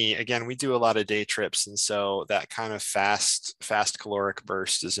me, again, we do a lot of day trips, and so that kind of fast caloric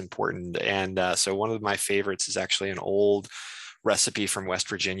burst is important. And so one of my favorites is actually an old recipe from West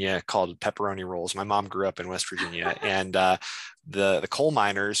Virginia called pepperoni rolls. My mom grew up in West Virginia, and the coal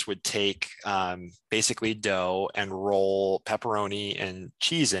miners would take basically dough and roll pepperoni and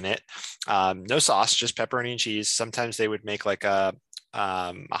cheese in it. No sauce, just pepperoni and cheese. Sometimes they would make like a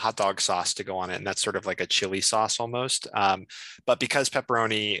hot dog sauce to go on it, and that's sort of like a chili sauce almost. But because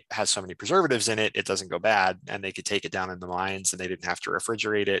pepperoni has so many preservatives in it, it doesn't go bad, and they could take it down in the mines, and they didn't have to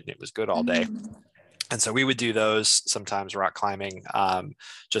refrigerate it, and it was good all day. And so we would do those sometimes rock climbing,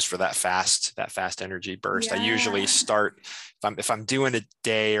 just for that fast energy burst. I usually start, if I'm doing a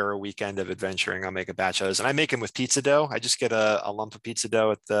day or a weekend of adventuring, I'll make a batch of those, and I make them with pizza dough. I just get a lump of pizza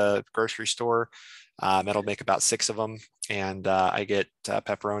dough at the grocery store. It'll make about 6 of them. And I get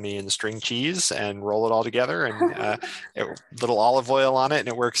pepperoni and string cheese and roll it all together, and little olive oil on it. And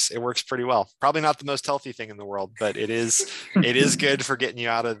it works pretty well. Probably not the most healthy thing in the world, but it is good for getting you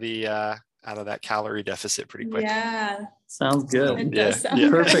out of that calorie deficit pretty quick. Yeah. Sounds good. It does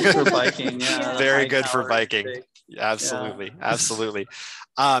sound perfect for biking. Yeah. Very good for biking. Absolutely. Absolutely.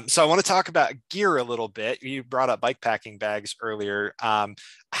 So I want to talk about gear a little bit. You brought up bike packing bags earlier.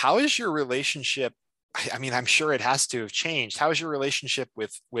 How is your relationship? I mean, I'm sure it has to have changed. How has your relationship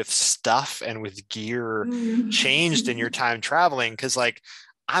with stuff and with gear changed in your time traveling? Because like,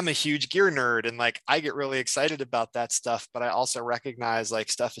 I'm a huge gear nerd, and like I get really excited about that stuff, but I also recognize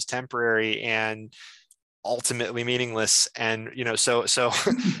like stuff is temporary and ultimately meaningless. And so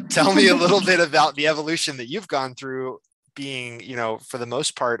tell me a little bit about the evolution that you've gone through, being for the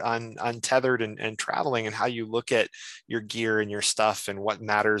most part untethered and traveling, and how you look at your gear and your stuff and what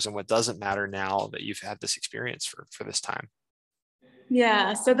matters and what doesn't matter now that you've had this experience for this time.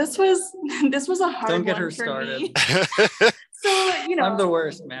 Yeah, so this was a hard Don't get one her for started. me. So, I'm the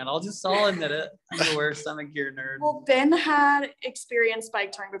worst, man. I'll admit it. I'm the worst. I'm a gear nerd. Well, Ben had experienced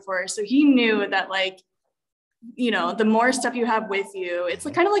bike touring before, so he knew that like, the more stuff you have with you, it's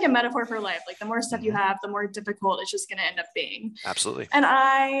kind of like a metaphor for life. Like the more stuff you have, the more difficult it's just going to end up being. Absolutely. And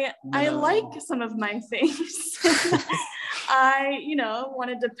I like some of my things. I,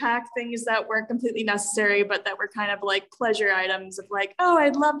 wanted to pack things that weren't completely necessary, but that were kind of like pleasure items of like, oh,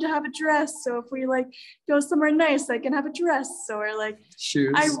 I'd love to have a dress. So if we like go somewhere nice, I can have a dress. Or like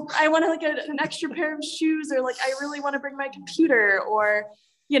shoes. I want to like an extra pair of shoes, or like, I really want to bring my computer, or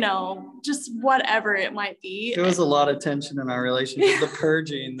just whatever it might be. There was a lot of tension in our relationship, the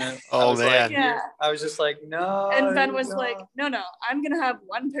purging that I was just like, no. And Ben was like, no, I'm going to have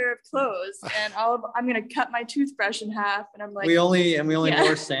one pair of clothes, and I'm going to cut my toothbrush in half. And I'm like, we only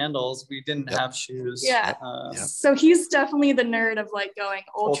wore sandals. We didn't have shoes. Yeah. So he's definitely the nerd of like going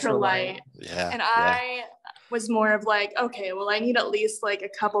ultra light. Yeah. And I was more of like, okay, well, I need at least like a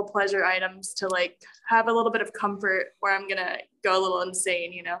couple pleasure items to like have a little bit of comfort where I'm gonna go a little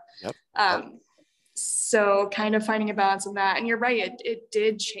insane, So kind of finding a balance in that. And you're right, it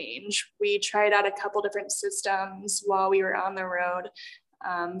did change. We tried out a couple different systems while we were on the road.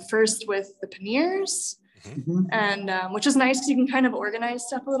 First with the panniers, and which is nice because you can kind of organize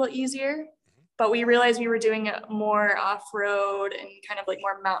stuff a little easier. But we realized we were doing it more off-road and kind of like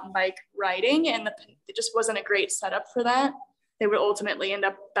more mountain bike riding, and it just wasn't a great setup for that. They would ultimately end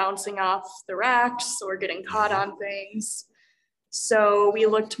up bouncing off the racks or getting caught on things. So we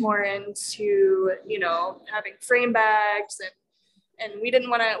looked more into, having frame bags, and we didn't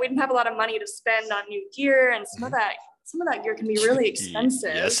have a lot of money to spend on new gear, and some of that gear can be really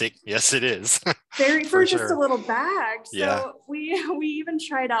expensive. Yes, it is. For just a little bag. So we even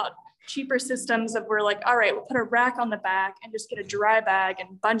tried out cheaper systems of we're like, all right, we'll put a rack on the back and just get a dry bag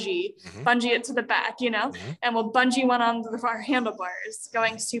and bungee it to the back, and we'll bungee one on our handlebars,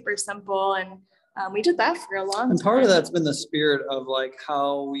 going super simple. And we did that for a long time. And part of that's been the spirit of like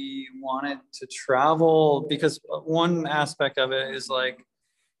how we wanted to travel, because one aspect of it is like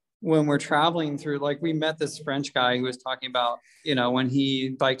when we're traveling through, like we met this French guy who was talking about, when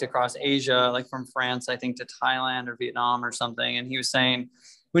he biked across Asia, like from France, I think, to Thailand or Vietnam or something. And he was saying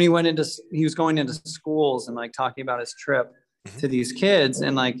when he was going into schools and like talking about his trip to these kids,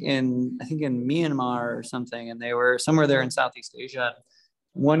 and like I think in Myanmar or something, and they were somewhere there in Southeast Asia.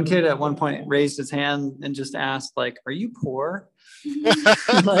 One kid at one point raised his hand and just asked, like, "Are you poor?"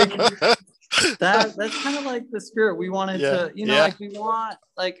 Like that's kind of like the spirit we wanted to, like we want,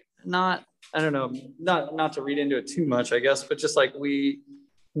 like, not, I don't know, not to read into it too much, I guess, but just like we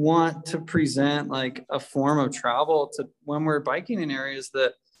want to present like a form of travel to when we're biking in areas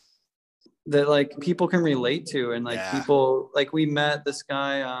that like people can relate to, and like people, like we met this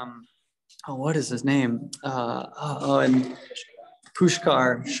guy, what is his name? And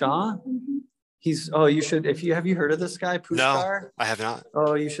Pushkar Shah. You should, have you heard of this guy, Pushkar? No, I have not.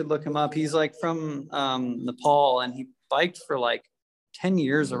 Oh, you should look him up. He's like from Nepal, and he biked for like 10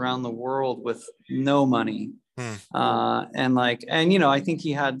 years around the world with no money. And I think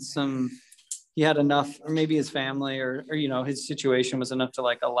he had enough, or maybe his family or his situation was enough to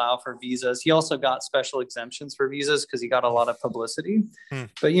like allow for visas. He also got special exemptions for visas because he got a lot of publicity.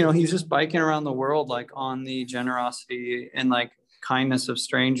 But he's just biking around the world like on the generosity and like kindness of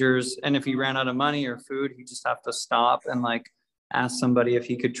strangers. And if he ran out of money or food, he just have to stop and like ask somebody if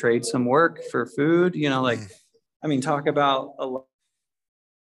he could trade some work for food. Talk about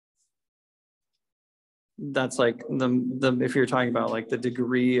that's like the if you're talking about like the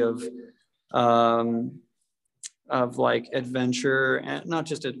degree of like adventure, and not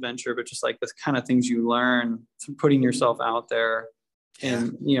just adventure, but just like the kind of things you learn from putting yourself out there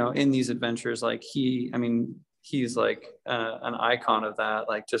and in these adventures. Like he's like an icon of that,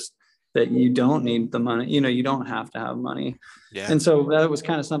 like just that you don't need the money, you don't have to have money. And so that was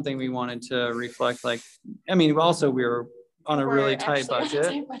kind of something we wanted to reflect. Like, also we were on a really tight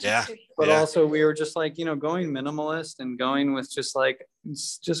budget, but also we were just like, going minimalist and going with just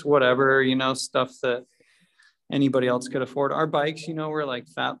whatever, stuff that anybody else could afford. Our bikes, were like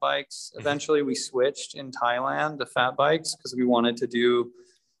fat bikes. Eventually we switched in Thailand to fat bikes because we wanted to do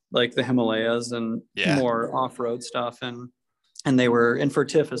like the Himalayas and more off-road stuff. And for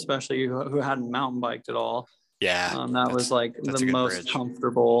Tiff, especially, who hadn't mountain biked at all. That was like the most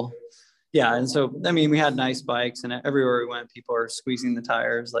comfortable. And so, we had nice bikes, and everywhere we went, people are squeezing the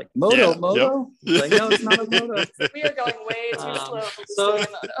tires like moto. Like, no, it's not a moto. We are going way too slow. So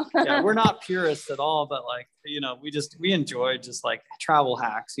we're not purists at all, but like, we enjoy just like travel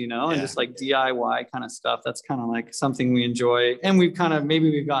hacks, and just like DIY kind of stuff. That's kind of like something we enjoy. And we've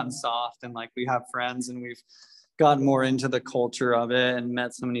gotten soft, and like we have friends, and we've gotten more into the culture of it, and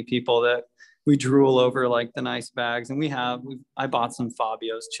met so many people that we drool over like the nice bags. And I bought some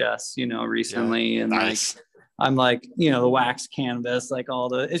Fabio's chests, recently. And nice. Like, I'm like, the wax canvas, like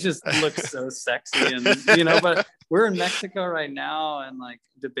it just looks so sexy. And, but we're in Mexico right now, and like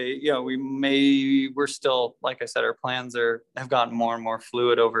we're still, like I said, our plans have gotten more and more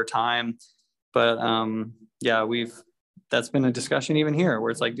fluid over time. But that's been a discussion even here where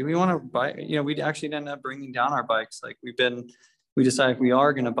it's like, do we want to buy, we actually ended up bringing down our bikes. Like we decided if we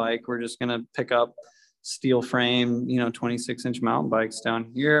are going to bike, we're just going to pick up steel frame, 26-inch mountain bikes down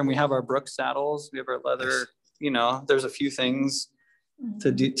here. And we have our Brooks saddles. We have our leather, there's a few things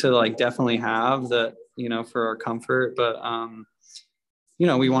to like definitely have that, for our comfort. But,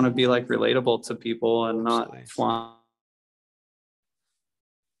 we want to be like relatable to people and not flaunt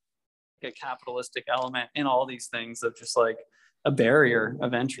a capitalistic element in all these things of just like a barrier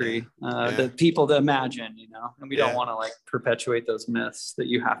of entry that people to imagine, and we don't want to like perpetuate those myths that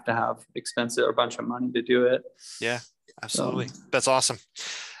you have to have expensive or a bunch of money to do it. Yeah, absolutely. That's awesome.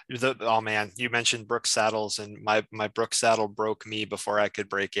 Oh man, you mentioned Brooks saddles, and my Brooks saddle broke me before I could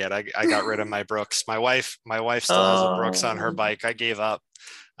break it. I got rid of my Brooks. My wife still has a Brooks on her bike. I gave up.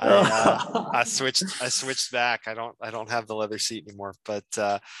 I switched back. I don't have the leather seat anymore, but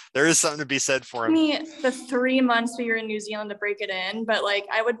there is something to be said for him. The 3 months we were in New Zealand to break it in, but like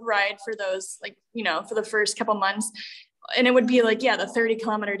I would ride for those, like, for the first couple months, and it would be like, the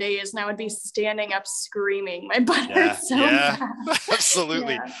 30-kilometer days, and I would be standing up screaming. My butt hurts so bad.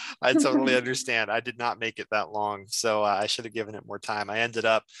 Absolutely. I totally understand. I did not make it that long, so I should have given it more time. I ended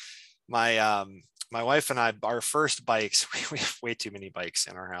up, my my wife and I, our first bikes, we have way too many bikes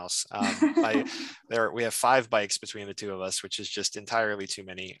in our house. We have 5 bikes between the two of us, which is just entirely too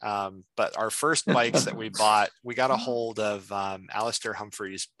many. But our first bikes that we bought, we got a hold of Alistair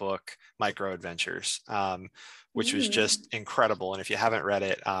Humphrey's book, Micro Adventures, which was just incredible. And if you haven't read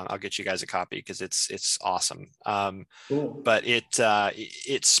it, I'll get you guys a copy because it's awesome. Cool. But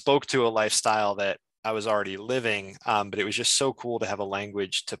it spoke to a lifestyle that I was already living, but it was just so cool to have a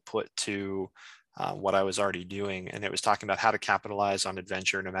language to put to what I was already doing. And it was talking about how to capitalize on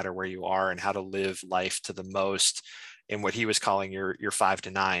adventure no matter where you are, and how to live life to the most in what he was calling your 5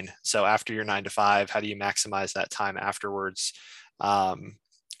 to 9. So after your 9 to 5, how do you maximize that time afterwards,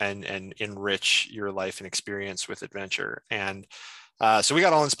 and enrich your life and experience with adventure? And so we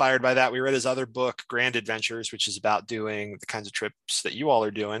got all inspired by that. We read his other book, Grand Adventures, which is about doing the kinds of trips that you all are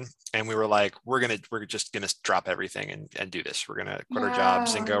doing. And we were like, we're just gonna drop everything and do this. We're gonna quit our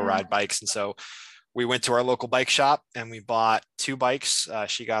jobs and go ride bikes. And so we went to our local bike shop and we bought 2 bikes.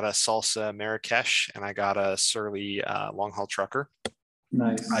 She got a Salsa Marrakesh and I got a Surly long haul trucker.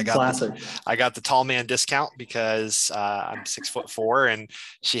 Nice. Classic. I got the tall man discount because I'm 6'4", and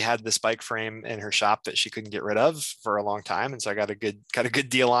she had this bike frame in her shop that she couldn't get rid of for a long time, and so I got a good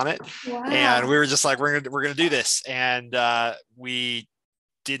deal on it. Wow. And we were just like, we're gonna do this, and we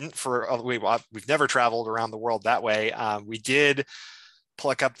didn't we've never traveled around the world that way. We did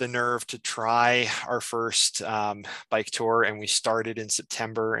pluck up the nerve to try our first bike tour, and we started in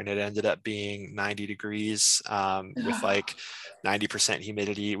September, and it ended up being 90 degrees with like 90%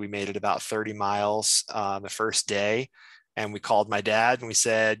 humidity. We made it about 30 miles the first day, and we called my dad and we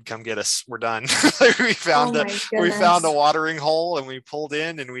said, come get us, we're done. we found a watering hole and we pulled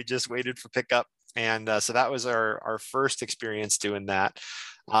in and we just waited for pickup. And so that was our first experience doing that.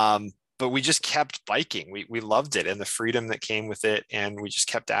 But we just kept biking. We loved it and the freedom that came with it. And we just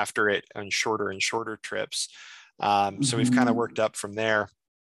kept after it on shorter and shorter trips. So we've kind of worked up from there.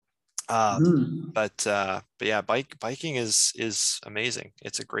 But yeah, biking is amazing.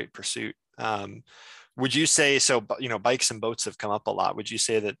 It's a great pursuit. Would you say, so, bikes and boats have come up a lot. Would you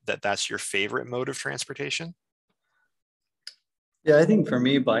say that that's your favorite mode of transportation? Yeah, I think for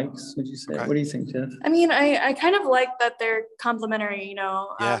me, bikes, would you say? Okay. What do you think, Tiff? I mean, I kind of like that they're complementary,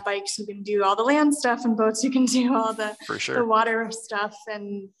 bikes you can do all the land stuff and boats you can do all the water stuff.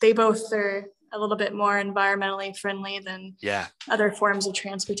 And they both are a little bit more environmentally friendly than other forms of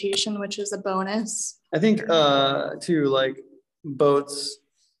transportation, which is a bonus. I think too, like boats,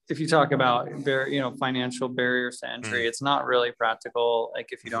 if you talk about financial barriers to entry, it's not really practical. Like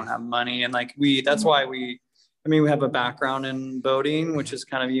if you don't have money, and like that's why we have a background in boating, which is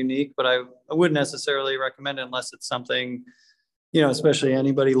kind of unique, but I wouldn't necessarily recommend it unless it's something, especially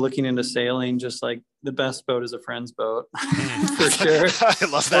anybody looking into sailing, just like the best boat is a friend's boat for sure. I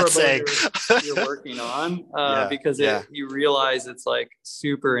love that saying. You're working on because you realize it's like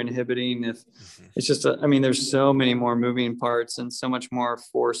super inhibiting if it's just, there's so many more moving parts and so much more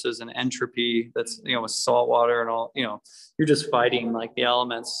forces and entropy that's, with salt water and all, you're just fighting like the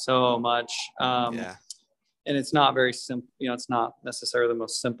elements so much. And it's not very simple, it's not necessarily the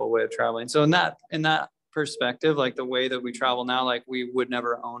most simple way of traveling. So in that perspective, like the way that we travel now, like we would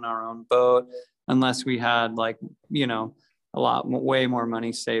never own our own boat unless we had like, way more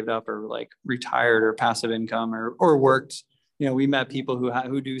money saved up or like retired or passive income or worked. We met people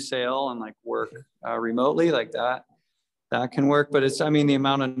who do sail and like work remotely like that can work. But it's, the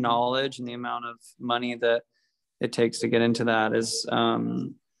amount of knowledge and the amount of money that it takes to get into that is,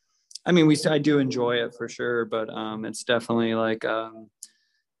 I do enjoy it for sure, but it's definitely like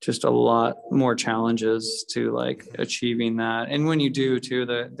just a lot more challenges to like achieving that. And when you do too,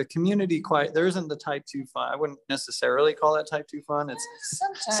 the community there isn't the type 2 fun. I wouldn't necessarily call that type 2 fun. It's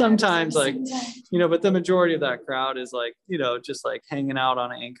sometimes like, but the majority of that crowd is like, just like hanging out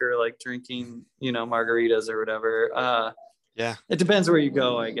on anchor, like drinking, margaritas or whatever. It depends where you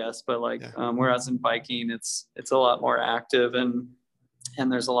go, I guess. But like, whereas in biking, it's a lot more active and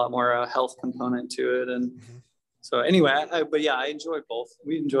there's a lot more health component to it. And so anyway, I enjoy both.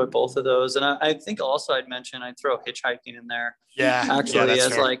 We enjoy both of those. And I think also I'd throw hitchhiking in there. Actually,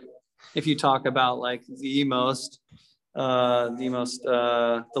 as fair. Like, if you talk about like the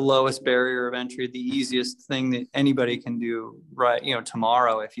lowest barrier of entry, the easiest thing that anybody can do right,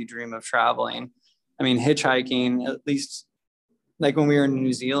 tomorrow, if you dream of traveling. Hitchhiking, at least like when we were in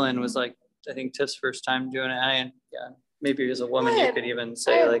New Zealand, was like, I think Tiff's first time doing it. Maybe as a woman, you could even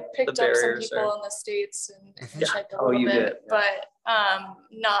say like the barriers. Picked up some people in the States and hitchhiked a little bit, but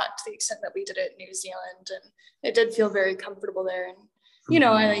not to the extent that we did it in New Zealand. And it did feel very comfortable there. And,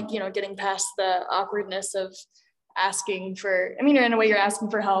 I like, getting past the awkwardness of asking for, I mean, in a way you're asking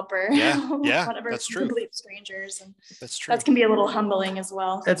for help or yeah, whatever, that's true. complete strangers. And that's true. that can be a little humbling as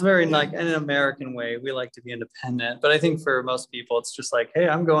well. It's very like in an American way, we like to be independent, but I think for most people, it's just like, hey,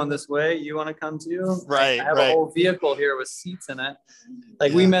 I'm going this way. You want to come too? Right. I have a whole vehicle here with seats in it.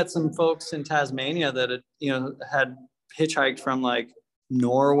 Like we met some folks in Tasmania that had hitchhiked from like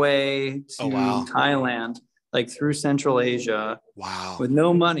Norway to Thailand, like through Central Asia. Wow. With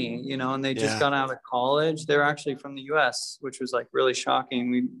no money, and they just got out of college. They're actually from the US, which was like really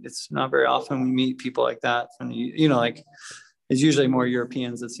shocking. It's not very often we meet people like that from like it's usually more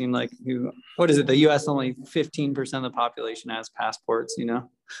Europeans that seem like the US only 15% of the population has passports,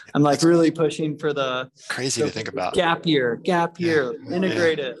 I'm like really pushing for the crazy to think about gap year,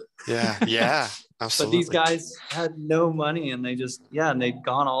 integrated. Yeah. Absolutely. But these guys had no money and they'd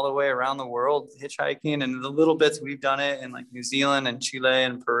gone all the way around the world hitchhiking, and the little bits we've done it in like New Zealand and Chile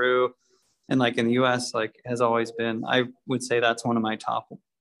and Peru and like in the US, like has always been, I would say that's one of my top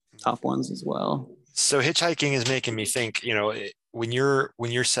ones as well. So hitchhiking is making me think, when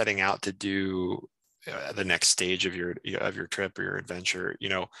you're setting out to do the next stage of your trip or your adventure,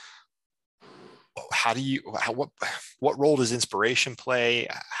 what role does inspiration play?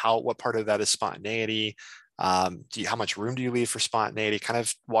 What part of that is spontaneity? How much room do you leave for spontaneity? Kind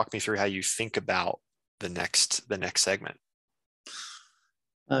of walk me through how you think about the next segment.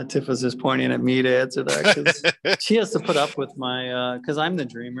 Tiff was just pointing at me to answer that because she has to put up with my, because I'm the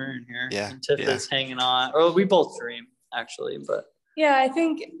dreamer in here. Yeah. And Tiff is hanging on. Or we both dream actually, but yeah, I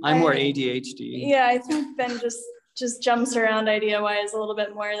think I'm more ADHD. Yeah, I think Ben just jumps around idea-wise a little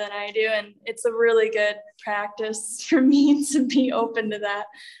bit more than I do, and it's a really good practice for me to be open to that,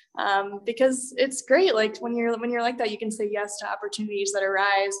 because it's great. Like when you're like that, you can say yes to opportunities that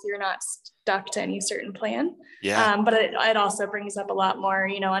arise. You're not stuck to any certain plan. But it also brings up a lot more,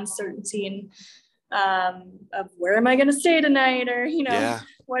 uncertainty and of where am I going to stay tonight, or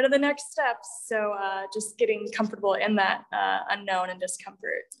what are the next steps. So just getting comfortable in that unknown and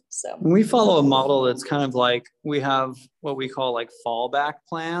discomfort. So we follow a model that's kind of like, we have what we call like fallback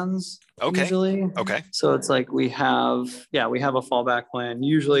plans. Usually. So it's like we have a fallback plan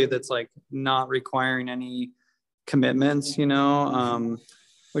usually that's like not requiring any commitments,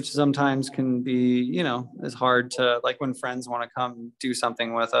 which sometimes can be, is hard to, like when friends want to come do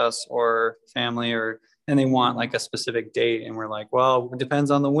something with us or family, and they want like a specific date, and we're like, well, it depends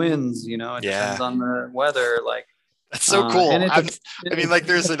on the winds, it depends on the weather. Like that's so cool. I mean, like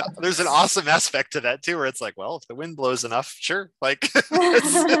there's an awesome aspect to that too, where it's like, well, if the wind blows enough, sure. Like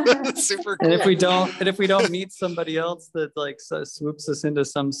it's super cool. And if we don't meet somebody else that like swoops us into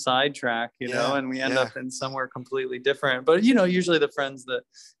some sidetrack, and we end up in somewhere completely different. But usually the friends that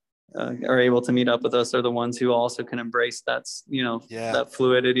are able to meet up with us are the ones who also can embrace that, that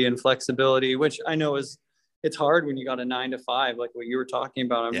fluidity and flexibility, which I know it's hard when you got a 9 to 5, like what you were talking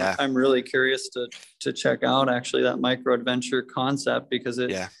about. I'm really curious to check out actually that micro adventure concept, because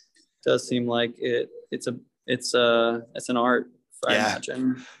it does seem like it's an art, I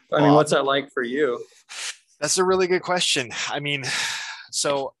imagine. I mean, what's that like for you? That's a really good question. I mean,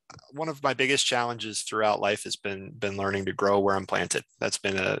 so one of my biggest challenges throughout life has been learning to grow where I'm planted. That's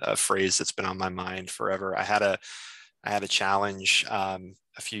been a phrase that's been on my mind forever. I had a challenge a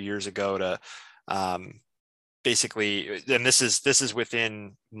few years ago to basically, and this is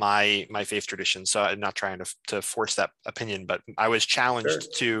within my faith tradition, so I'm not trying to force that opinion, but I was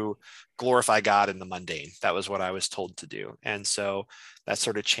challenged to glorify God in the mundane. That was what I was told to do. And so that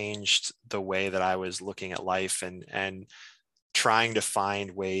sort of changed the way that I was looking at life and trying to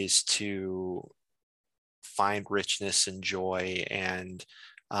find ways to find richness and joy. And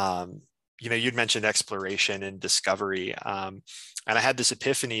you'd mentioned exploration and discovery, and I had this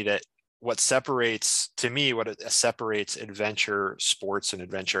epiphany that what separates adventure sports and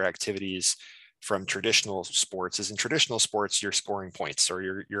adventure activities from traditional sports is, in traditional sports you're scoring points,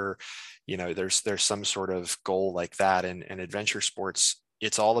 or you're there's some sort of goal like that. And adventure sports,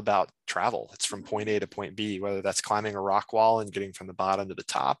 it's all about travel. It's from point A to point B, whether that's climbing a rock wall and getting from the bottom to the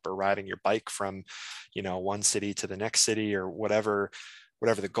top, or riding your bike from one city to the next city, or whatever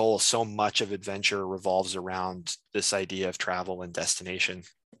the goal. So much of adventure revolves around this idea of travel and destination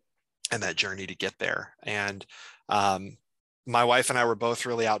and that journey to get there. And my wife and I were both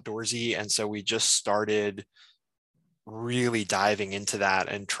really outdoorsy, and so we just started really diving into that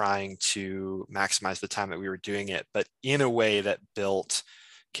and trying to maximize the time that we were doing it, but in a way that built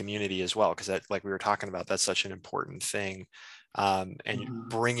community as well, because that, like we were talking about, that's such an important thing. And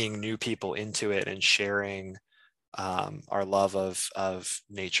bringing new people into it and sharing our love of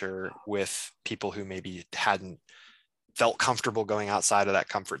nature with people who maybe hadn't felt comfortable going outside of that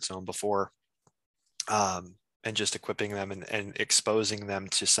comfort zone before. and just equipping them and exposing them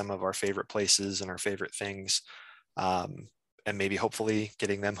to some of our favorite places and our favorite things. And maybe hopefully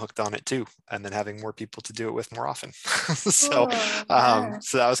getting them hooked on it too, and then having more people to do it with more often. So, Cool. Yeah.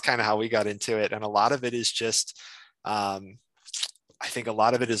 so that was kind of how we got into it. And a lot of it is just, I think a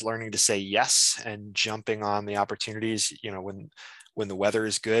lot of it is learning to say yes and jumping on the opportunities, when the weather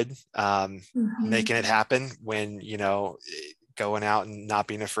is good, making it happen, when, going out and not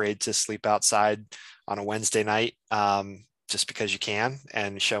being afraid to sleep outside on a Wednesday night, just because you can,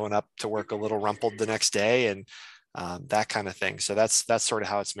 and showing up to work a little rumpled the next day, and that kind of thing. So that's sort of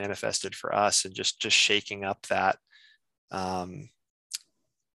how it's manifested for us, and just shaking up that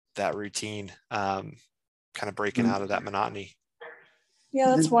that routine, kind of breaking out of that monotony.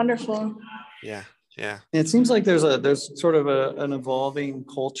 Yeah, that's wonderful. Yeah. Yeah. It seems like there's sort of an evolving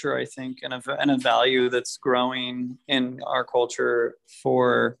culture, I think, and a value that's growing in our culture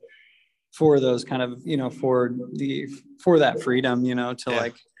for those kind of, for that freedom,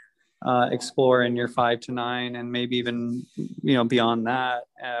 to explore in your 5 to 9, and maybe even, beyond that,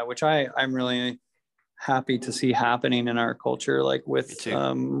 which I'm really happy to see happening in our culture, like with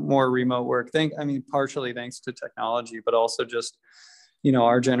more remote work. Partially thanks to technology, but also just,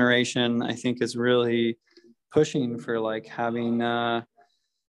 our generation, I think, is really pushing for like having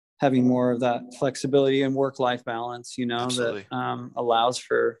more of that flexibility and work-life balance, Absolutely. that allows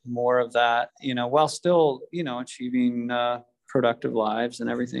for more of that, while still, achieving productive lives and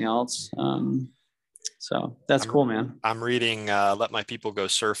everything else. So that's cool, man. I'm reading Let My People Go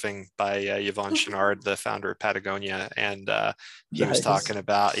Surfing by Yvon Chouinard, the founder of Patagonia. And he was talking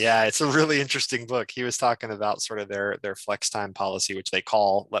about, it's a really interesting book. He was talking about sort of their flex time policy, which they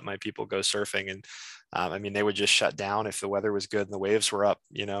call Let My People Go Surfing. And they would just shut down if the weather was good and the waves were up,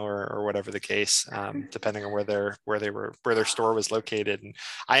 or whatever the case, depending on where their store was located. And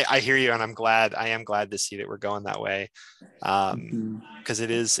I hear you, and I am glad to see that we're going that way, because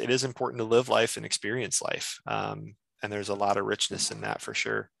it is important to live life and experience life, and there's a lot of richness in that for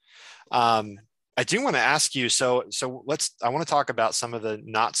sure. I do want to ask you, so I want to talk about some of the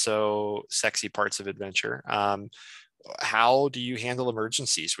not so sexy parts of adventure. How do you handle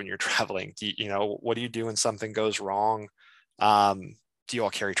emergencies when you're traveling? What do you do when something goes wrong? Do you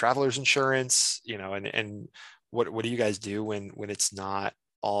all carry traveler's insurance? And what do you guys do when it's not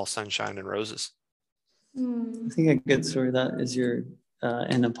all sunshine and roses? I think a good story of that is your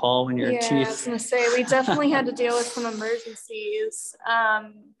in Nepal when your teeth. I was gonna say we definitely had to deal with some emergencies,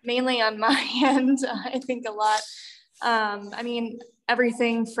 mainly on my end. I think a lot.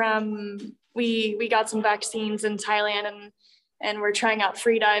 Everything from we got some vaccines in Thailand, and we're trying out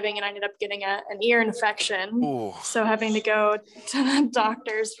free diving, and I ended up getting an ear infection. Ooh. So having to go to the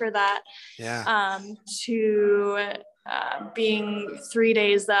doctors for that. Yeah. To being 3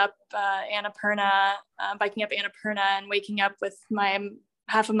 days up Annapurna, biking up Annapurna, and waking up with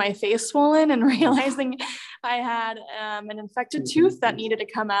half of my face swollen, and realizing I had an infected tooth that needed to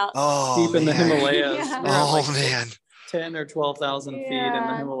come out. Deep in the Himalayas. Yeah. Oh man. 10 or 12,000 feet in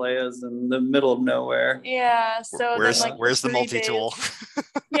the Himalayas in the middle of nowhere. Yeah. So where's the multi-tool?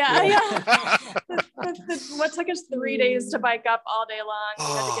 Yeah. What took us 3 days to bike up all day long, we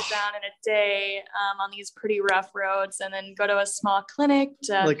had to get down in a day on these pretty rough roads, and then go to a small clinic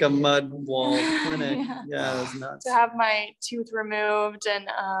like a mud wall clinic. Yeah, it was nuts. To have my tooth removed, and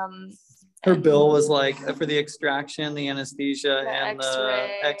her bill was like for the extraction, the anesthesia, and the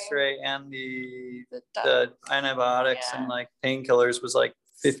X-ray, and the antibiotics and like painkillers was like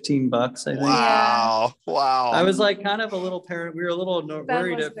 $15, I think. Wow. I was like kind of a little paranoid. We were a little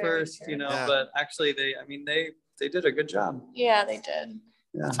worried at first, but actually they did a good job. Yeah, they did.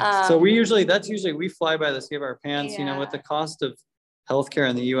 Yeah. So we fly by the seat of our pants, with the cost of healthcare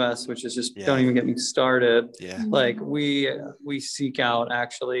in the US, which is just, don't even get me started. Yeah. Like we seek out,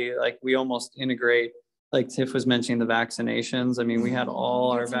 actually, like we almost integrate, like Tiff was mentioning the vaccinations. We had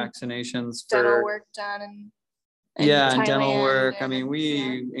all our vaccinations for dental work done, and dental work.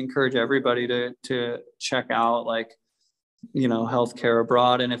 We encourage everybody to check out healthcare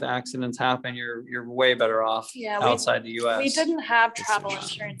abroad, and if accidents happen, you're way better off outside the US. We didn't have travel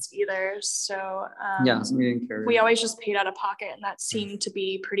insurance either, so we didn't carry. We always just paid out of pocket, and that seemed to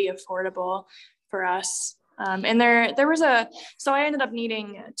be pretty affordable for us. And there was so I ended up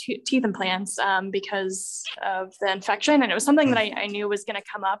needing teeth implants because of the infection, and it was something that I knew was going to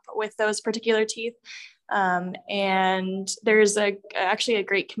come up with those particular teeth. And there's actually a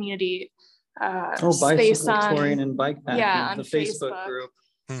great community space bicycle touring and bike packing, on the Facebook group.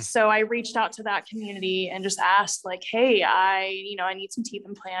 So I reached out to that community and just asked like, hey, I need some teeth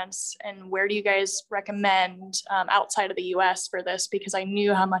implants, and where do you guys recommend outside of the US for this? Because I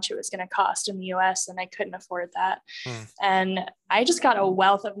knew how much it was going to cost in the US and I couldn't afford that. And I just got a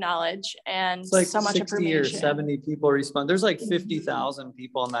wealth of knowledge and it's like so much 60 information. or 70 people respond. There's like 50,000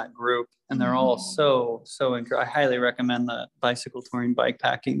 people in that group, and they're all so I highly recommend the Bicycle Touring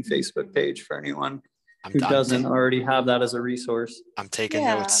Bikepacking Facebook page for anyone who doesn't already have that as a resource. I'm taking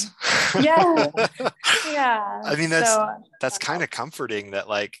notes. Yeah. I mean, that's kind of comforting that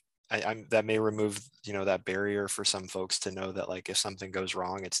like that may remove, that barrier for some folks to know that like if something goes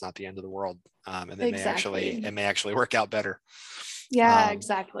wrong, it's not the end of the world. And it may actually work out better. Yeah,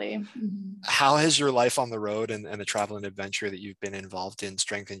 exactly. How has your life on the road and the travel and adventure that you've been involved in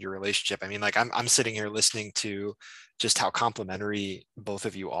strengthened your relationship? I mean, like I'm sitting here listening to just how complimentary both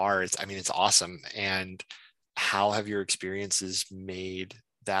of you are. It's awesome. And how have your experiences made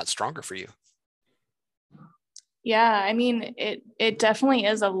that stronger for you? Yeah, I mean, it definitely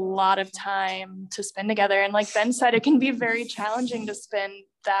is a lot of time to spend together. And like Ben said, it can be very challenging to spend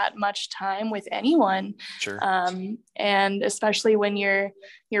that much time with anyone. Sure. And especially when you're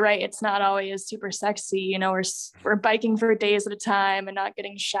right, it's not always super sexy. We're biking for days at a time and not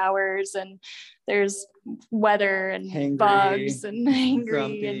getting showers, and there's weather and hangry, bugs and hangry,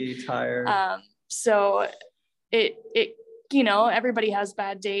 grumpy, and tired. So it everybody has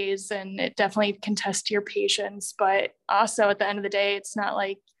bad days, and it definitely can test your patience. But also at the end of the day, it's not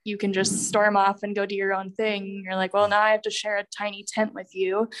like you can just storm off and go do your own thing. You're like, well, now I have to share a tiny tent with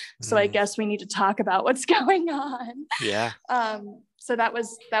you. So I guess we need to talk about what's going on. Yeah. So that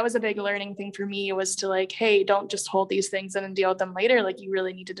was a big learning thing for me, was to like, hey, don't just hold these things in and deal with them later. Like, you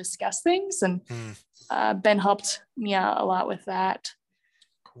really need to discuss things. And Ben helped me out a lot with that.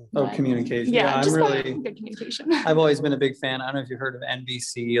 Communication. Yeah, I'm really good communication. I've always been a big fan. I don't know if you've heard of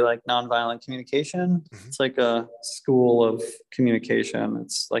NVC, like nonviolent communication. It's like a school of communication.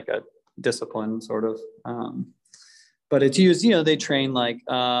 It's like a discipline sort of. But it's used, they train like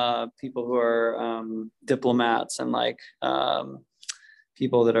people who are diplomats and like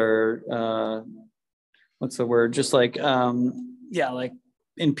people that are what's the word? Just like like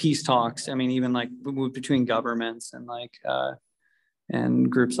in peace talks. I mean, even like between governments and like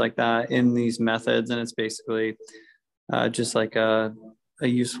and groups like that in these methods. And it's basically just like a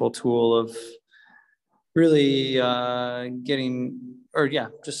useful tool of really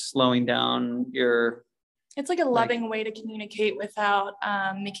just slowing down your. It's like a loving way to communicate without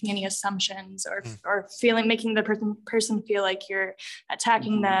making any assumptions or making the person feel like you're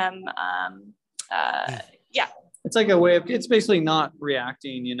attacking them. It's like a way of, it's basically not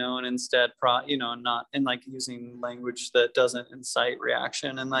reacting, and instead, not, and like using language that doesn't incite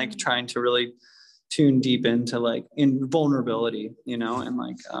reaction, and like trying to really tune deep into like in vulnerability, and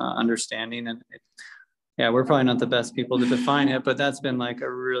like understanding. And we're probably not the best people to define it, but that's been like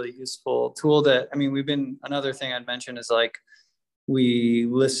a really useful tool that, another thing I'd mention is like, we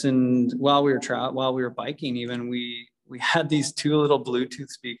listened while we were biking, even we had these two little Bluetooth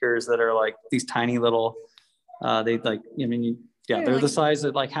speakers that are like these tiny little, they're the size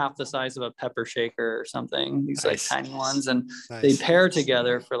of like half the size of a pepper shaker or something. These like tiny ones, and they pair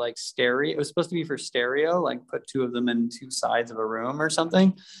together for like stereo. It was supposed to be for stereo, like put two of them in two sides of a room or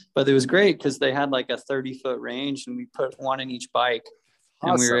something. But it was great because they had like a 30-foot range, and we put one in each bike,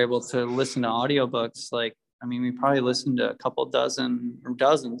 and we were able to listen to audiobooks. Like, we probably listened to a couple dozen or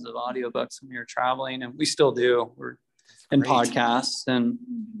dozens of audiobooks when we were traveling, and we still do. And podcasts and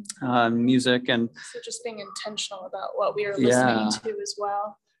music. And so just being intentional about what we are listening to as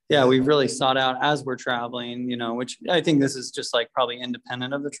well. Yeah, we've really sought out as we're traveling, which I think this is just like probably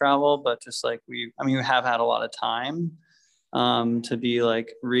independent of the travel, but just like we have had a lot of time to be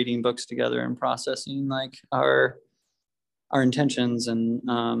like reading books together and processing like our intentions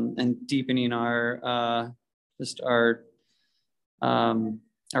and deepening our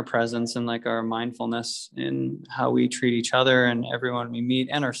presence and like our mindfulness in how we treat each other and everyone we meet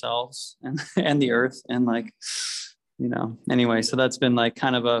and ourselves and the earth. And like, anyway, so that's been like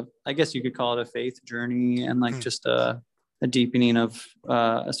kind of I guess you could call it a faith journey, and like just a deepening of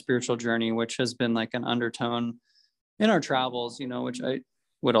a spiritual journey, which has been like an undertone in our travels, which I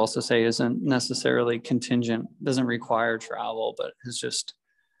would also say isn't necessarily contingent, doesn't require travel, but has just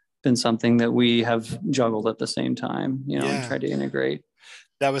been something that we have juggled at the same time, and tried to integrate.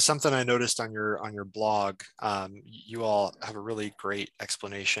 That was something I noticed on your blog. You all have a really great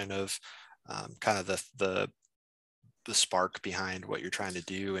explanation of kind of the spark behind what you're trying to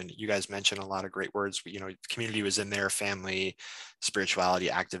do. And you guys mentioned a lot of great words. Community was in there: family, spirituality,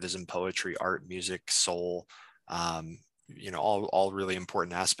 activism, poetry, art, music, soul. all really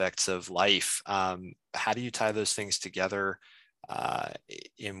important aspects of life. How do you tie those things together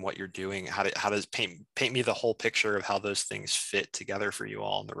in what you're doing? How does paint me the whole picture of how those things fit together for you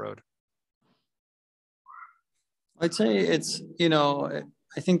all on the road? I'd say it's,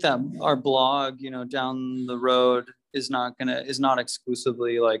 I think that our blog, down the road is not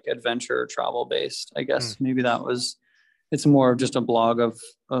exclusively like adventure or travel based. I guess maybe it's more of just a blog of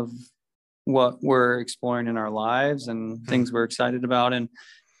what we're exploring in our lives and things we're excited about. And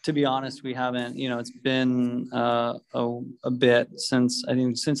to be honest, we haven't, it's been a bit since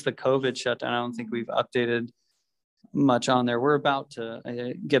the COVID shutdown. I don't think we've updated much on there. We're about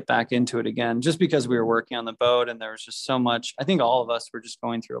to get back into it again, just because we were working on the boat and there was just so much. I think all of us were just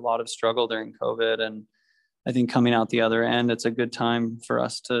going through a lot of struggle during COVID, and I think coming out the other end, it's a good time for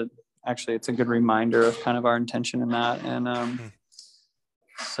us to actually, it's a good reminder of kind of our intention in that. And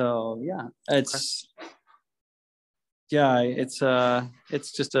so yeah, it's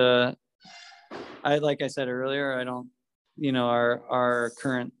just like I said earlier, I don't, our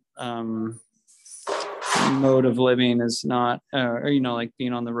current mode of living is not, like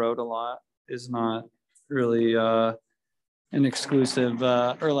being on the road a lot is not really an exclusive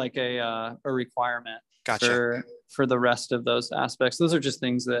or like a requirement. Gotcha. For the rest of those aspects. Those are just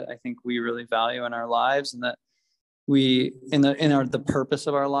things that I think we really value in our lives, and that we the purpose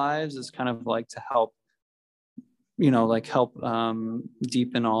of our lives is kind of like to help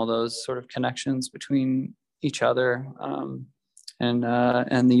deepen all those sort of connections between each other, and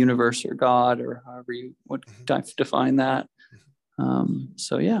the universe or God, or however you would define that.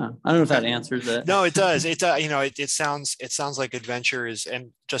 So yeah, I don't know if that answers it. No, it does. It sounds like adventure is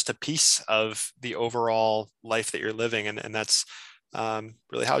and just a piece of the overall life that you're living, and that's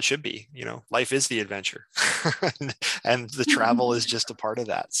really how it should be. Life is the adventure, and the travel is just a part of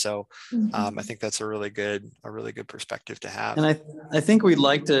that. So I think that's a really good perspective to have. And I think we'd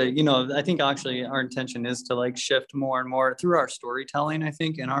like to, I think actually our intention is to like shift more and more through our storytelling. I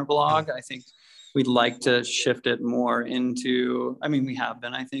think in our blog, I think we'd like to shift it more into, we have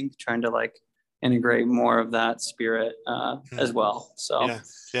been, I think, trying to like integrate more of that spirit as well. So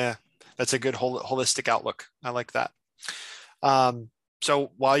yeah, that's a good holistic outlook. I like that.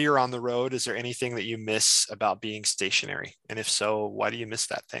 So while you're on the road, is there anything that you miss about being stationary? And if so, why do you miss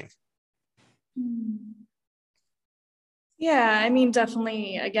that thing? Yeah,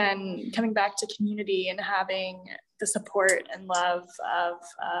 definitely, again, coming back to community and having the support and love of,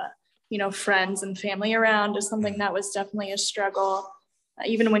 friends and family around is something that was definitely a struggle.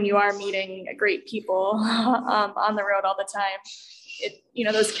 Even when you are meeting great people on the road all the time,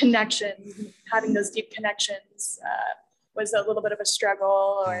 those connections, having those deep connections was a little bit of a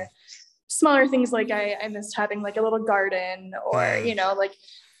struggle. Or smaller things like I missed having like a little garden, or, like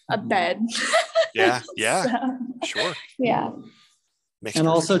a bed. Yeah. So, Sure. Yeah. And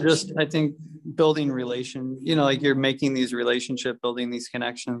also just, I think, building like you're making these building these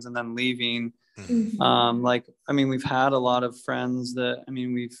connections and then leaving. We've had a lot of friends that,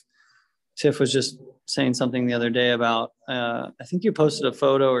 Tiff was just saying something the other day about, I think you posted a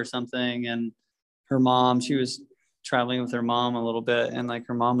photo or something, and her mom, she was traveling with her mom a little bit, and like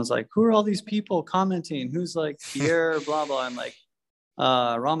her mom was like, who are all these people commenting? Who's like Pierre, blah, blah. And like,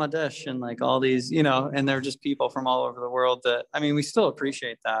 Ramadesh and like all these, and they're just people from all over the world that, we still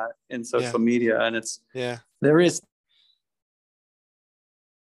appreciate that in social media. And there is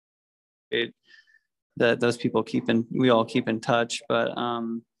that those people we all keep in touch. But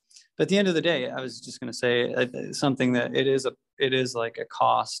at the end of the day, I was just going to say something that it is like a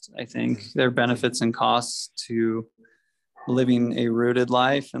cost. I think there are benefits and costs to living a rooted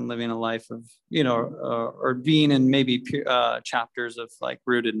life and living a life of, or being in maybe chapters of like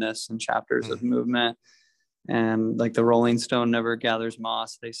rootedness and chapters of movement. And like the Rolling Stone never gathers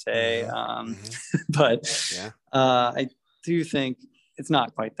moss, they say. But I do think it's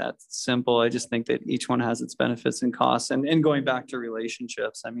not quite that simple. I just think that each one has its benefits and costs. And going back to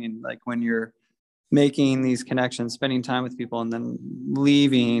relationships, like when you're making these connections, spending time with people, and then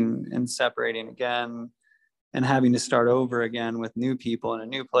leaving and separating again, and having to start over again with new people in a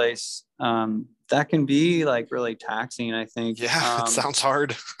new place, that can be like really taxing, I think. Yeah, it sounds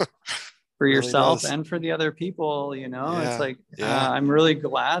hard. For yourself and for the other people, it's like, I'm really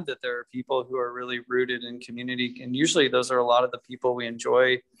glad that there are people who are really rooted in community. And usually those are a lot of the people we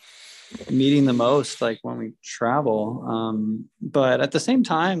enjoy meeting the most, like when we travel. But at the same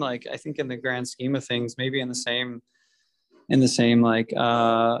time, like, I think in the grand scheme of things, maybe in the same like,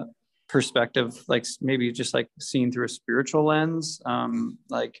 perspective, like maybe just like seen through a spiritual lens,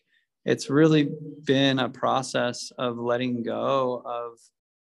 like it's really been a process of letting go of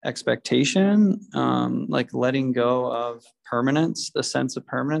expectation, like letting go of permanence, the sense of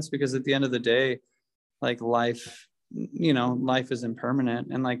permanence, because at the end of the day, like life is impermanent,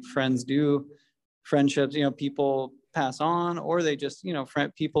 and like friendships, people pass on, or they just,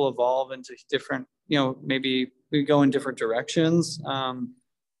 people evolve into different, maybe we go in different directions.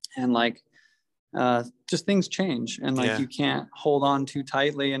 And like, just things change, and like you can't hold on too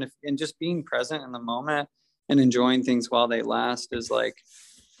tightly. And just being present in the moment and enjoying things while they last is like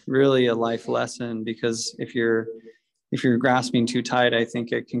really a life lesson, because if you're grasping too tight, I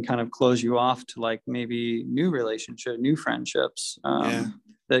think it can kind of close you off to like maybe new friendships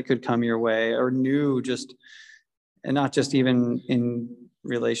that could come your way, or and not just even in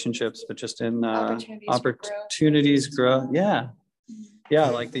relationships, but just in opportunities grow. Yeah,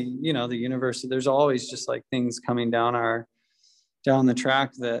 like the universe, there's always just like things coming down the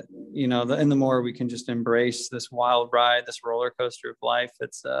track that, and the more we can just embrace this wild ride, this roller coaster of life,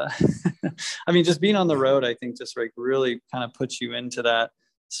 it's I mean, just being on the road, I think just like really kind of puts you into that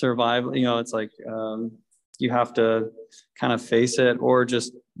survival. It's like you have to kind of face it, or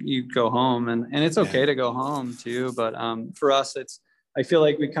just you go home, and it's okay to go home too. But for us, I feel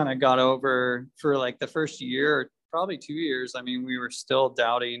like we kind of got over, for like the first year, probably 2 years. I mean, we were still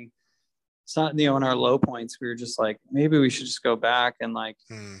doubting. It's not, in our low points, we were just like, maybe we should just go back and like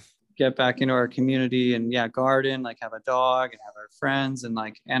get back into our community and garden, like have a dog and have our friends, and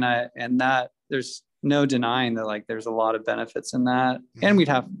like, and that there's no denying that like there's a lot of benefits in that, and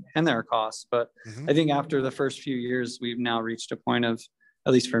there are costs. But I think after the first few years, we've now reached a point of,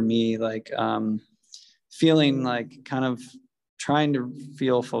 at least for me, like feeling like kind of trying to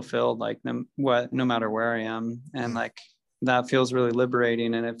feel fulfilled, like no matter where I am. And like, that feels really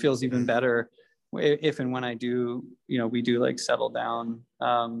liberating, and it feels even better if and when I do, we do like settle down.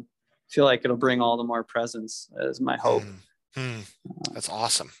 Feel like it'll bring all the more presence, as my hope. That's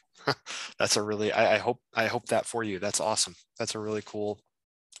awesome. That's a really, I hope that for you. That's awesome. That's a really cool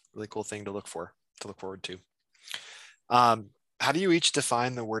thing to look forward to. How do you each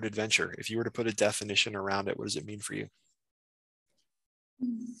define the word adventure? If you were to put a definition around it, what does it mean for you?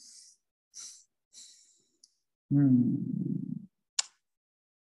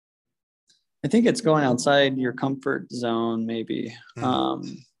 I think it's going outside your comfort zone, maybe, or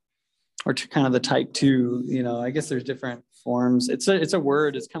to kind of the type 2. I guess there's different forms. It's a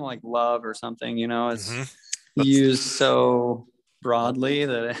word. It's kind of like love or something. It's used so broadly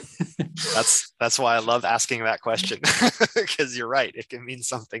that that's why I love asking that question, because you're right. It can mean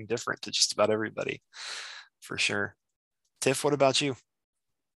something different to just about everybody, for sure. Tiff, what about you?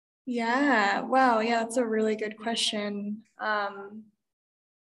 Yeah. Wow. Yeah, that's a really good question.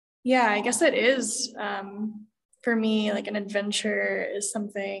 Yeah, I guess it is. For me, like an adventure is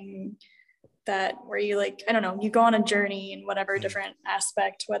something where you like, I don't know, you go on a journey in whatever different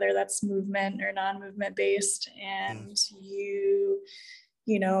aspect, whether that's movement or non-movement based, and you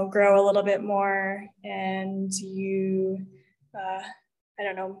grow a little bit more, and I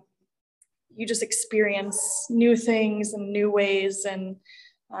don't know, you just experience new things and new ways, and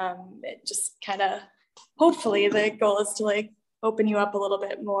it just kind of, hopefully the goal is to like open you up a little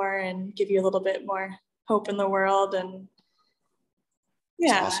bit more and give you a little bit more hope in the world. And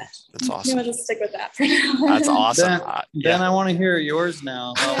that's awesome. I'm gonna just stick with that for now. That's awesome. Ben, I want to hear yours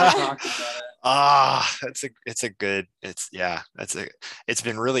now. Talking about it. It's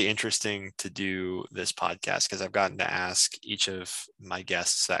been really interesting to do this podcast, because I've gotten to ask each of my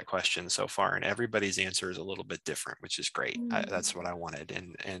guests that question so far, and everybody's answer is a little bit different, which is great. That's what I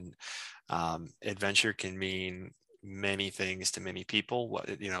wanted. And adventure can mean many things to many people.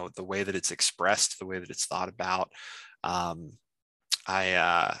 The way that it's expressed, the way that it's thought about. I'm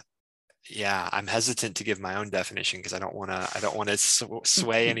hesitant to give my own definition, because I don't want to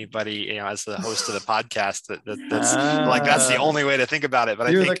sway anybody, as the host of the podcast, that's the only way to think about it.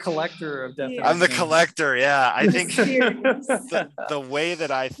 But you're I think the collector of definitions. I'm the collector. Yeah. I think the way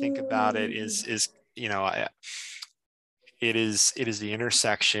that I think about it is it is the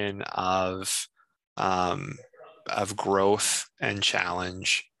intersection of growth and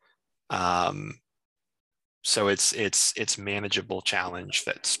challenge. So it's manageable challenge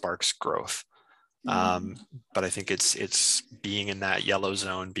that sparks growth. But I think it's being in that yellow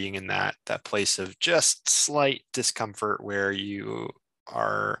zone, being in that place of just slight discomfort, where you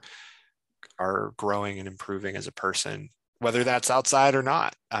are growing and improving as a person, whether that's outside or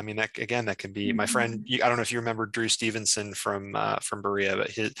not. I mean, that can be my friend. I don't know if you remember Drew Stevenson from Berea, but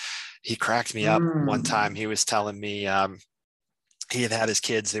he cracked me up one time. He was telling me, he had his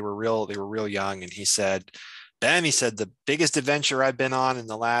kids. They were real young. And he said, Ben, the biggest adventure I've been on in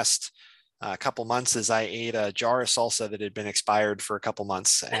the last a couple months is I ate a jar of salsa that had been expired for a couple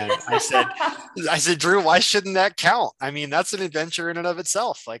months. And I said, Drew, why shouldn't that count? I mean, that's an adventure in and of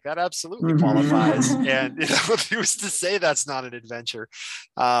itself. Like that absolutely qualifies. And who's to say that's not an adventure?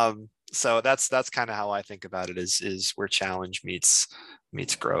 So that's kind of how I think about it is where challenge meets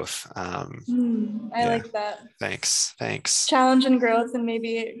growth. I like that. Thanks. Challenge and growth, and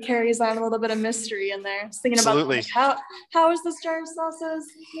maybe it carries on a little bit of mystery in there. Just thinking Absolutely. about like, how is this jar of salsa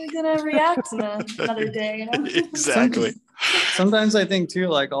gonna react in another day? Exactly. Sometimes I think too,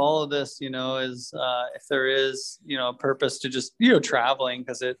 like all of this, is if there is, a purpose to just, traveling,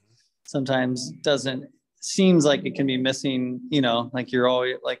 because it sometimes seems like it can be missing, like you're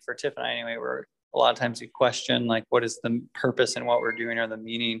always, like for Tiff and I anyway, we're a lot of times we question like what is the purpose in what we're doing or the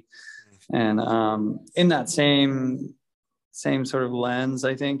meaning. And in that same sort of lens,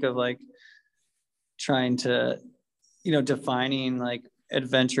 I think of like trying to, defining like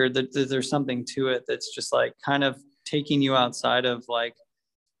adventure, that there's something to it that's just like kind of taking you outside of like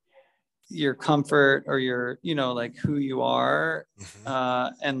your comfort or your, like who you are,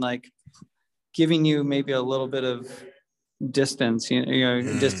 and like giving you maybe a little bit of distance,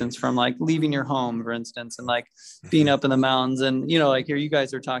 distance from like leaving your home, for instance, and like being up in the mountains. And, like here you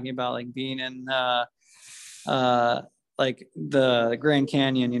guys are talking about like being in like the Grand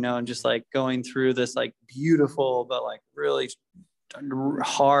Canyon, and just like going through this like beautiful, but like really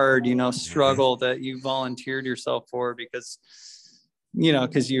hard, struggle that you volunteered yourself for because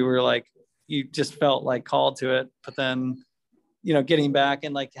you were like, you just felt like called to it. But then, getting back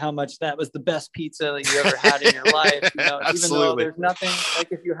and like how much that was the best pizza that you ever had in your life, even though there's nothing,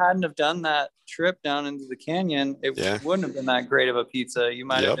 like if you hadn't have done that trip down into the canyon, it wouldn't have been that great of a pizza. You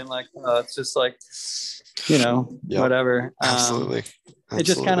might have been like, oh, it's just like, whatever. Absolutely. It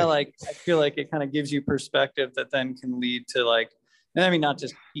just kind of like, I feel like it kind of gives you perspective that then can lead to like, and I mean, not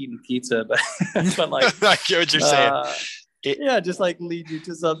just eating pizza, but like, I get what you're saying. Just like lead you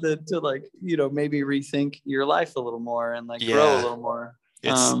to something to like, maybe rethink your life a little more and like grow a little more.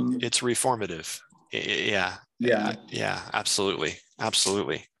 It's reformative. Yeah, absolutely.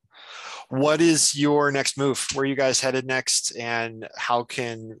 What is your next move? Where are you guys headed next? And how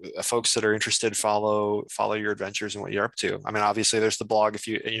can folks that are interested follow your adventures and what you're up to? I mean, obviously there's the blog if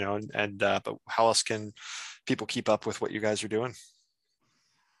but how else can people keep up with what you guys are doing?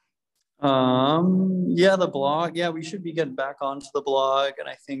 The blog. Yeah, we should be getting back onto the blog. And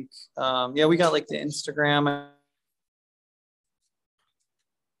I think, we got like the Instagram.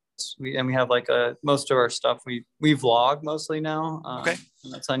 We have like most of our stuff we vlog mostly now. Okay.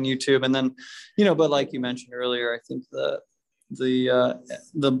 And that's on YouTube. And then, but like you mentioned earlier, I think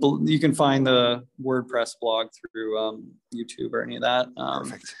you can find the WordPress blog through YouTube or any of that.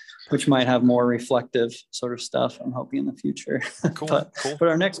 Perfect. Which might have more reflective sort of stuff, I'm hoping, in the future. Cool. But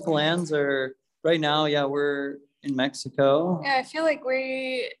our next plans are right now, we're in Mexico. Yeah, I feel like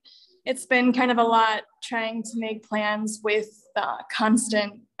it's been kind of a lot trying to make plans with the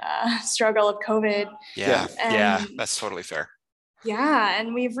constant struggle of COVID. Yeah, that's totally fair. Yeah,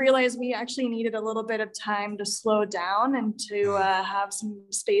 and we've realized we actually needed a little bit of time to slow down and to have some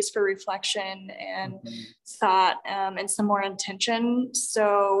space for reflection and thought and some more intention.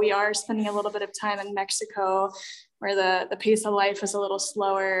 So we are spending a little bit of time in Mexico where the pace of life is a little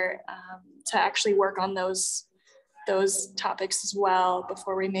slower, to actually work on those topics as well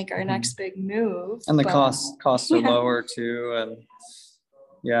before we make our next big move. And the costs are lower too. And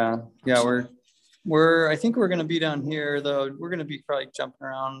I think we're going to be down here though. We're going to be probably jumping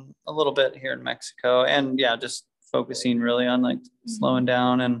around a little bit here in Mexico, and just focusing really on like slowing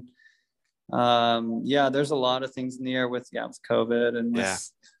down. And there's a lot of things in the air with COVID and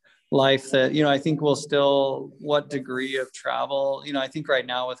with life that, I think we'll still, what degree of travel, I think right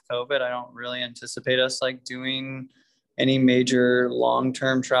now with COVID, I don't really anticipate us like doing any major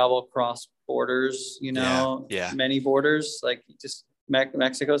long-term travel cross borders, many borders, like just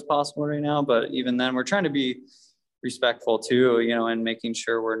Mexico is possible right now, but even then we're trying to be respectful too, and making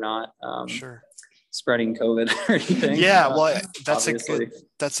sure we're not spreading COVID or anything. Well, that's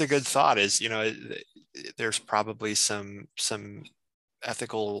a good thought is, there's probably some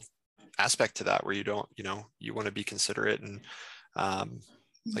ethical aspect to that where you don't, you want to be considerate and,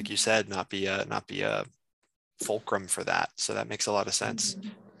 like you said, not be a fulcrum for that. So that makes a lot of sense.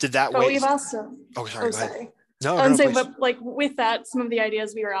 Did that way? We've also. Oh, sorry. Go ahead. No, I would say, but like with that, some of the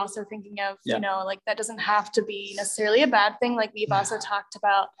ideas we were also thinking of, like that doesn't have to be necessarily a bad thing. Like we've also talked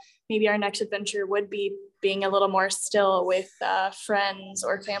about maybe our next adventure would be being a little more still with friends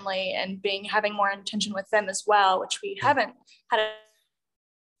or family and having more intention with them as well, which we haven't had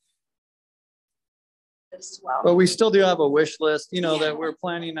as well. But we still do have a wish list, that we're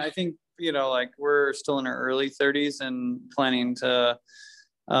planning. I think, like we're still in our early 30s and planning to,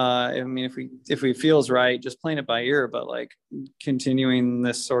 I mean, if we feels right, just playing it by ear, but like continuing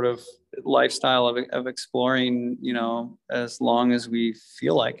this sort of lifestyle of exploring, as long as we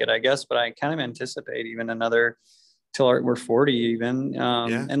feel like it, I guess. But I kind of anticipate even another till we're 40 even.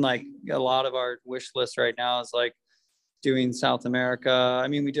 Yeah. And like a lot of our wish list right now is like doing South America. I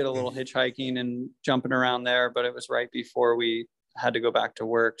mean, we did a little hitchhiking and jumping around there, but it was right before we had to go back to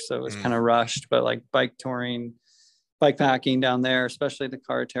work. So it was kind of rushed, but like bike touring, bike packing down there, especially the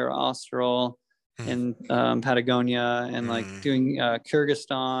Carretera Austral in Patagonia, and like doing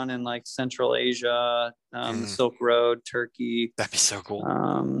Kyrgyzstan and like Central Asia, the Silk Road, Turkey. That'd be so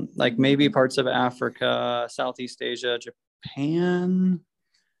cool. Like maybe parts of Africa, Southeast Asia, Japan.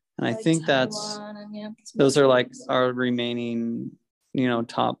 And I think those are like our remaining,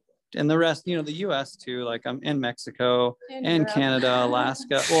 top, and the rest, the US too, like I'm in Mexico and Canada,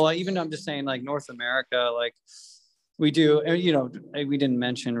 Alaska. Well, even I'm just saying like North America, like we do, we didn't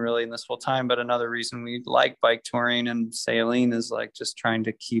mention really in this whole time, but another reason we like bike touring and sailing is like just trying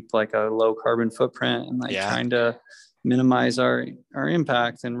to keep like a low carbon footprint and like trying to minimize our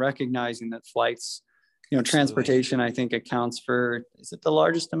impact, and recognizing that flights, transportation, I think accounts for, is it the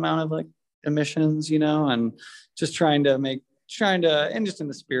largest amount of like emissions, and just trying to, and just in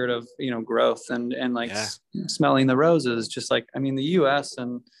the spirit of, growth and like smelling the roses, just like, I mean, the US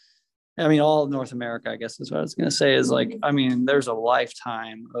and I mean, all of North America, I guess is what I was going to say, is like, I mean, there's a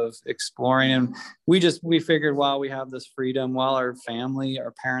lifetime of exploring. And we figured while we have this freedom, while our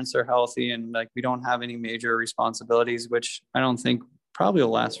parents are healthy and like, we don't have any major responsibilities, which I don't think probably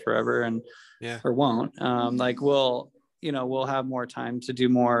will last forever and, or won't, like we'll have more time to do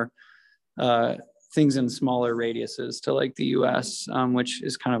more, things in smaller radiuses to like the US, which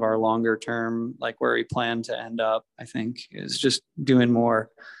is kind of our longer term, like where we plan to end up, I think, is just doing more,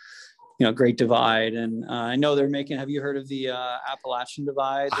 Great Divide. And I know they're have you heard of the Appalachian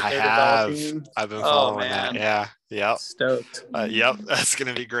Divide that they're developing? I've been following that. Yeah. Yep. Stoked. Yep. That's going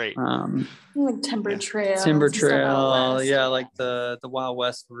to be great. Like Timber Trail. Yeah. Like the Wild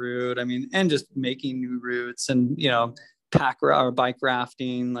West route. I mean, and just making new routes and, or bike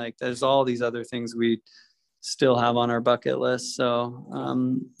rafting. Like there's all these other things we still have on our bucket list.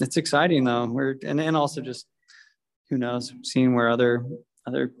 So it's exciting though. And also just, who knows, seeing where other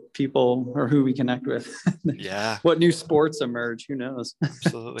people or who we connect with. What new sports emerge, who knows.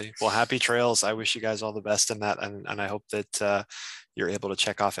 Absolutely. Well, happy trails. I wish you guys all the best in that, and I hope that you're able to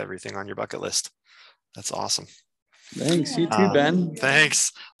check off everything on your bucket list. That's awesome. Thanks. You too, Ben.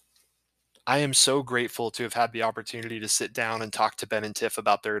 Thanks. I am so grateful to have had the opportunity to sit down and talk to Ben and Tiff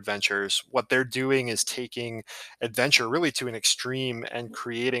about their adventures. What they're doing is taking adventure really to an extreme and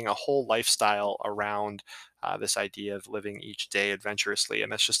creating a whole lifestyle around this idea of living each day adventurously.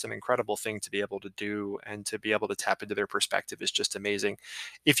 And that's just an incredible thing to be able to do, and to be able to tap into their perspective is just amazing.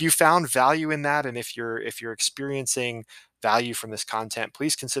 If you found value in that, and if you're experiencing value from this content,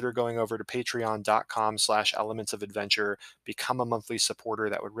 please consider going over to patreon.com/elementsofadventure, become a monthly supporter.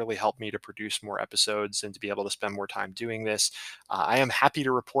 That would really help me to produce more episodes and to be able to spend more time doing this. I am happy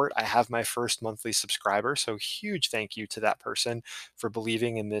to report I have my first monthly subscriber. So huge thank you to that person for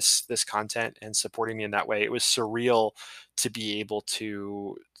believing in this content and supporting me in that way. It was surreal to be able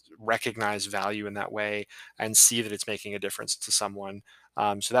to recognize value in that way and see that it's making a difference to someone.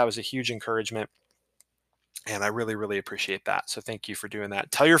 So that was a huge encouragement. And I really, really appreciate that. So thank you for doing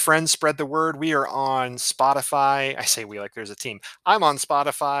that. Tell your friends, spread the word. We are on Spotify. I say we like there's a team. I'm on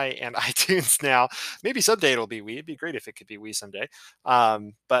Spotify and iTunes now. Maybe someday it'll be we. It'd be great if it could be we someday.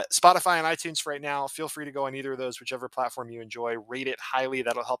 But Spotify and iTunes for right now. Feel free to go on either of those, whichever platform you enjoy. Rate it highly.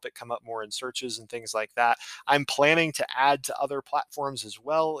 That'll help it come up more in searches and things like that. I'm planning to add to other platforms as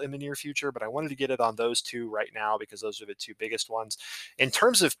well in the near future, but I wanted to get it on those two right now because those are the two biggest ones. In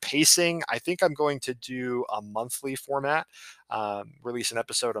terms of pacing, I think I'm going to do a monthly format, release an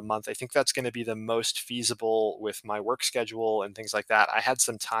episode a month. I think that's going to be the most feasible with my work schedule and things like that. I had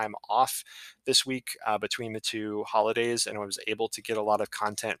some time off this week between the two holidays, and I was able to get a lot of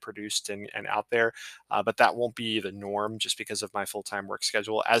content produced and out there, but that won't be the norm just because of my full-time work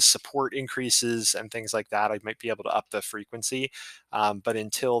schedule. As support increases and things like that, I might be able to up the frequency, but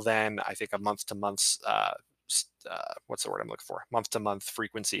until then, I think a month-to-month what's the word I'm looking for? Month-to-month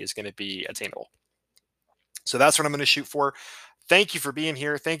frequency is going to be attainable. So that's what I'm going to shoot for. thank you for being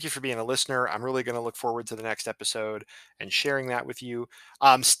here. Thank you for being a listener. I'm really going to look forward to the next episode and sharing that with you.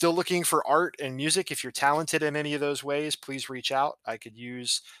 I'm still looking for art and music. If you're talented in any of those ways, please reach out. I could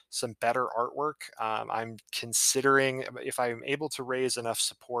use some better artwork. I'm considering if I'm able to raise enough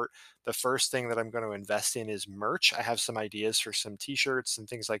support, the first thing that I'm going to invest in is merch. I have some ideas for some t-shirts and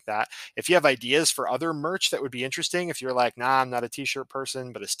things like that. If you have ideas for other merch that would be interesting, if you're like, nah, I'm not a t-shirt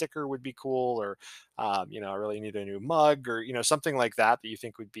person, but a sticker would be cool, or I really need a new mug, or something like that that you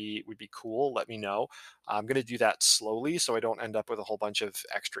think would be cool. Let me know. I'm going to do that slowly so I don't end up with a whole bunch of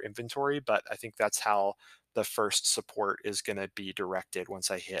extra inventory. But I think that's how the first support is going to be directed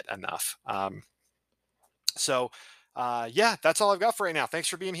once I hit enough. Yeah, that's all I've got for right now. Thanks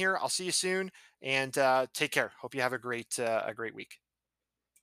for being here. I'll see you soon, and take care. Hope you have a great week.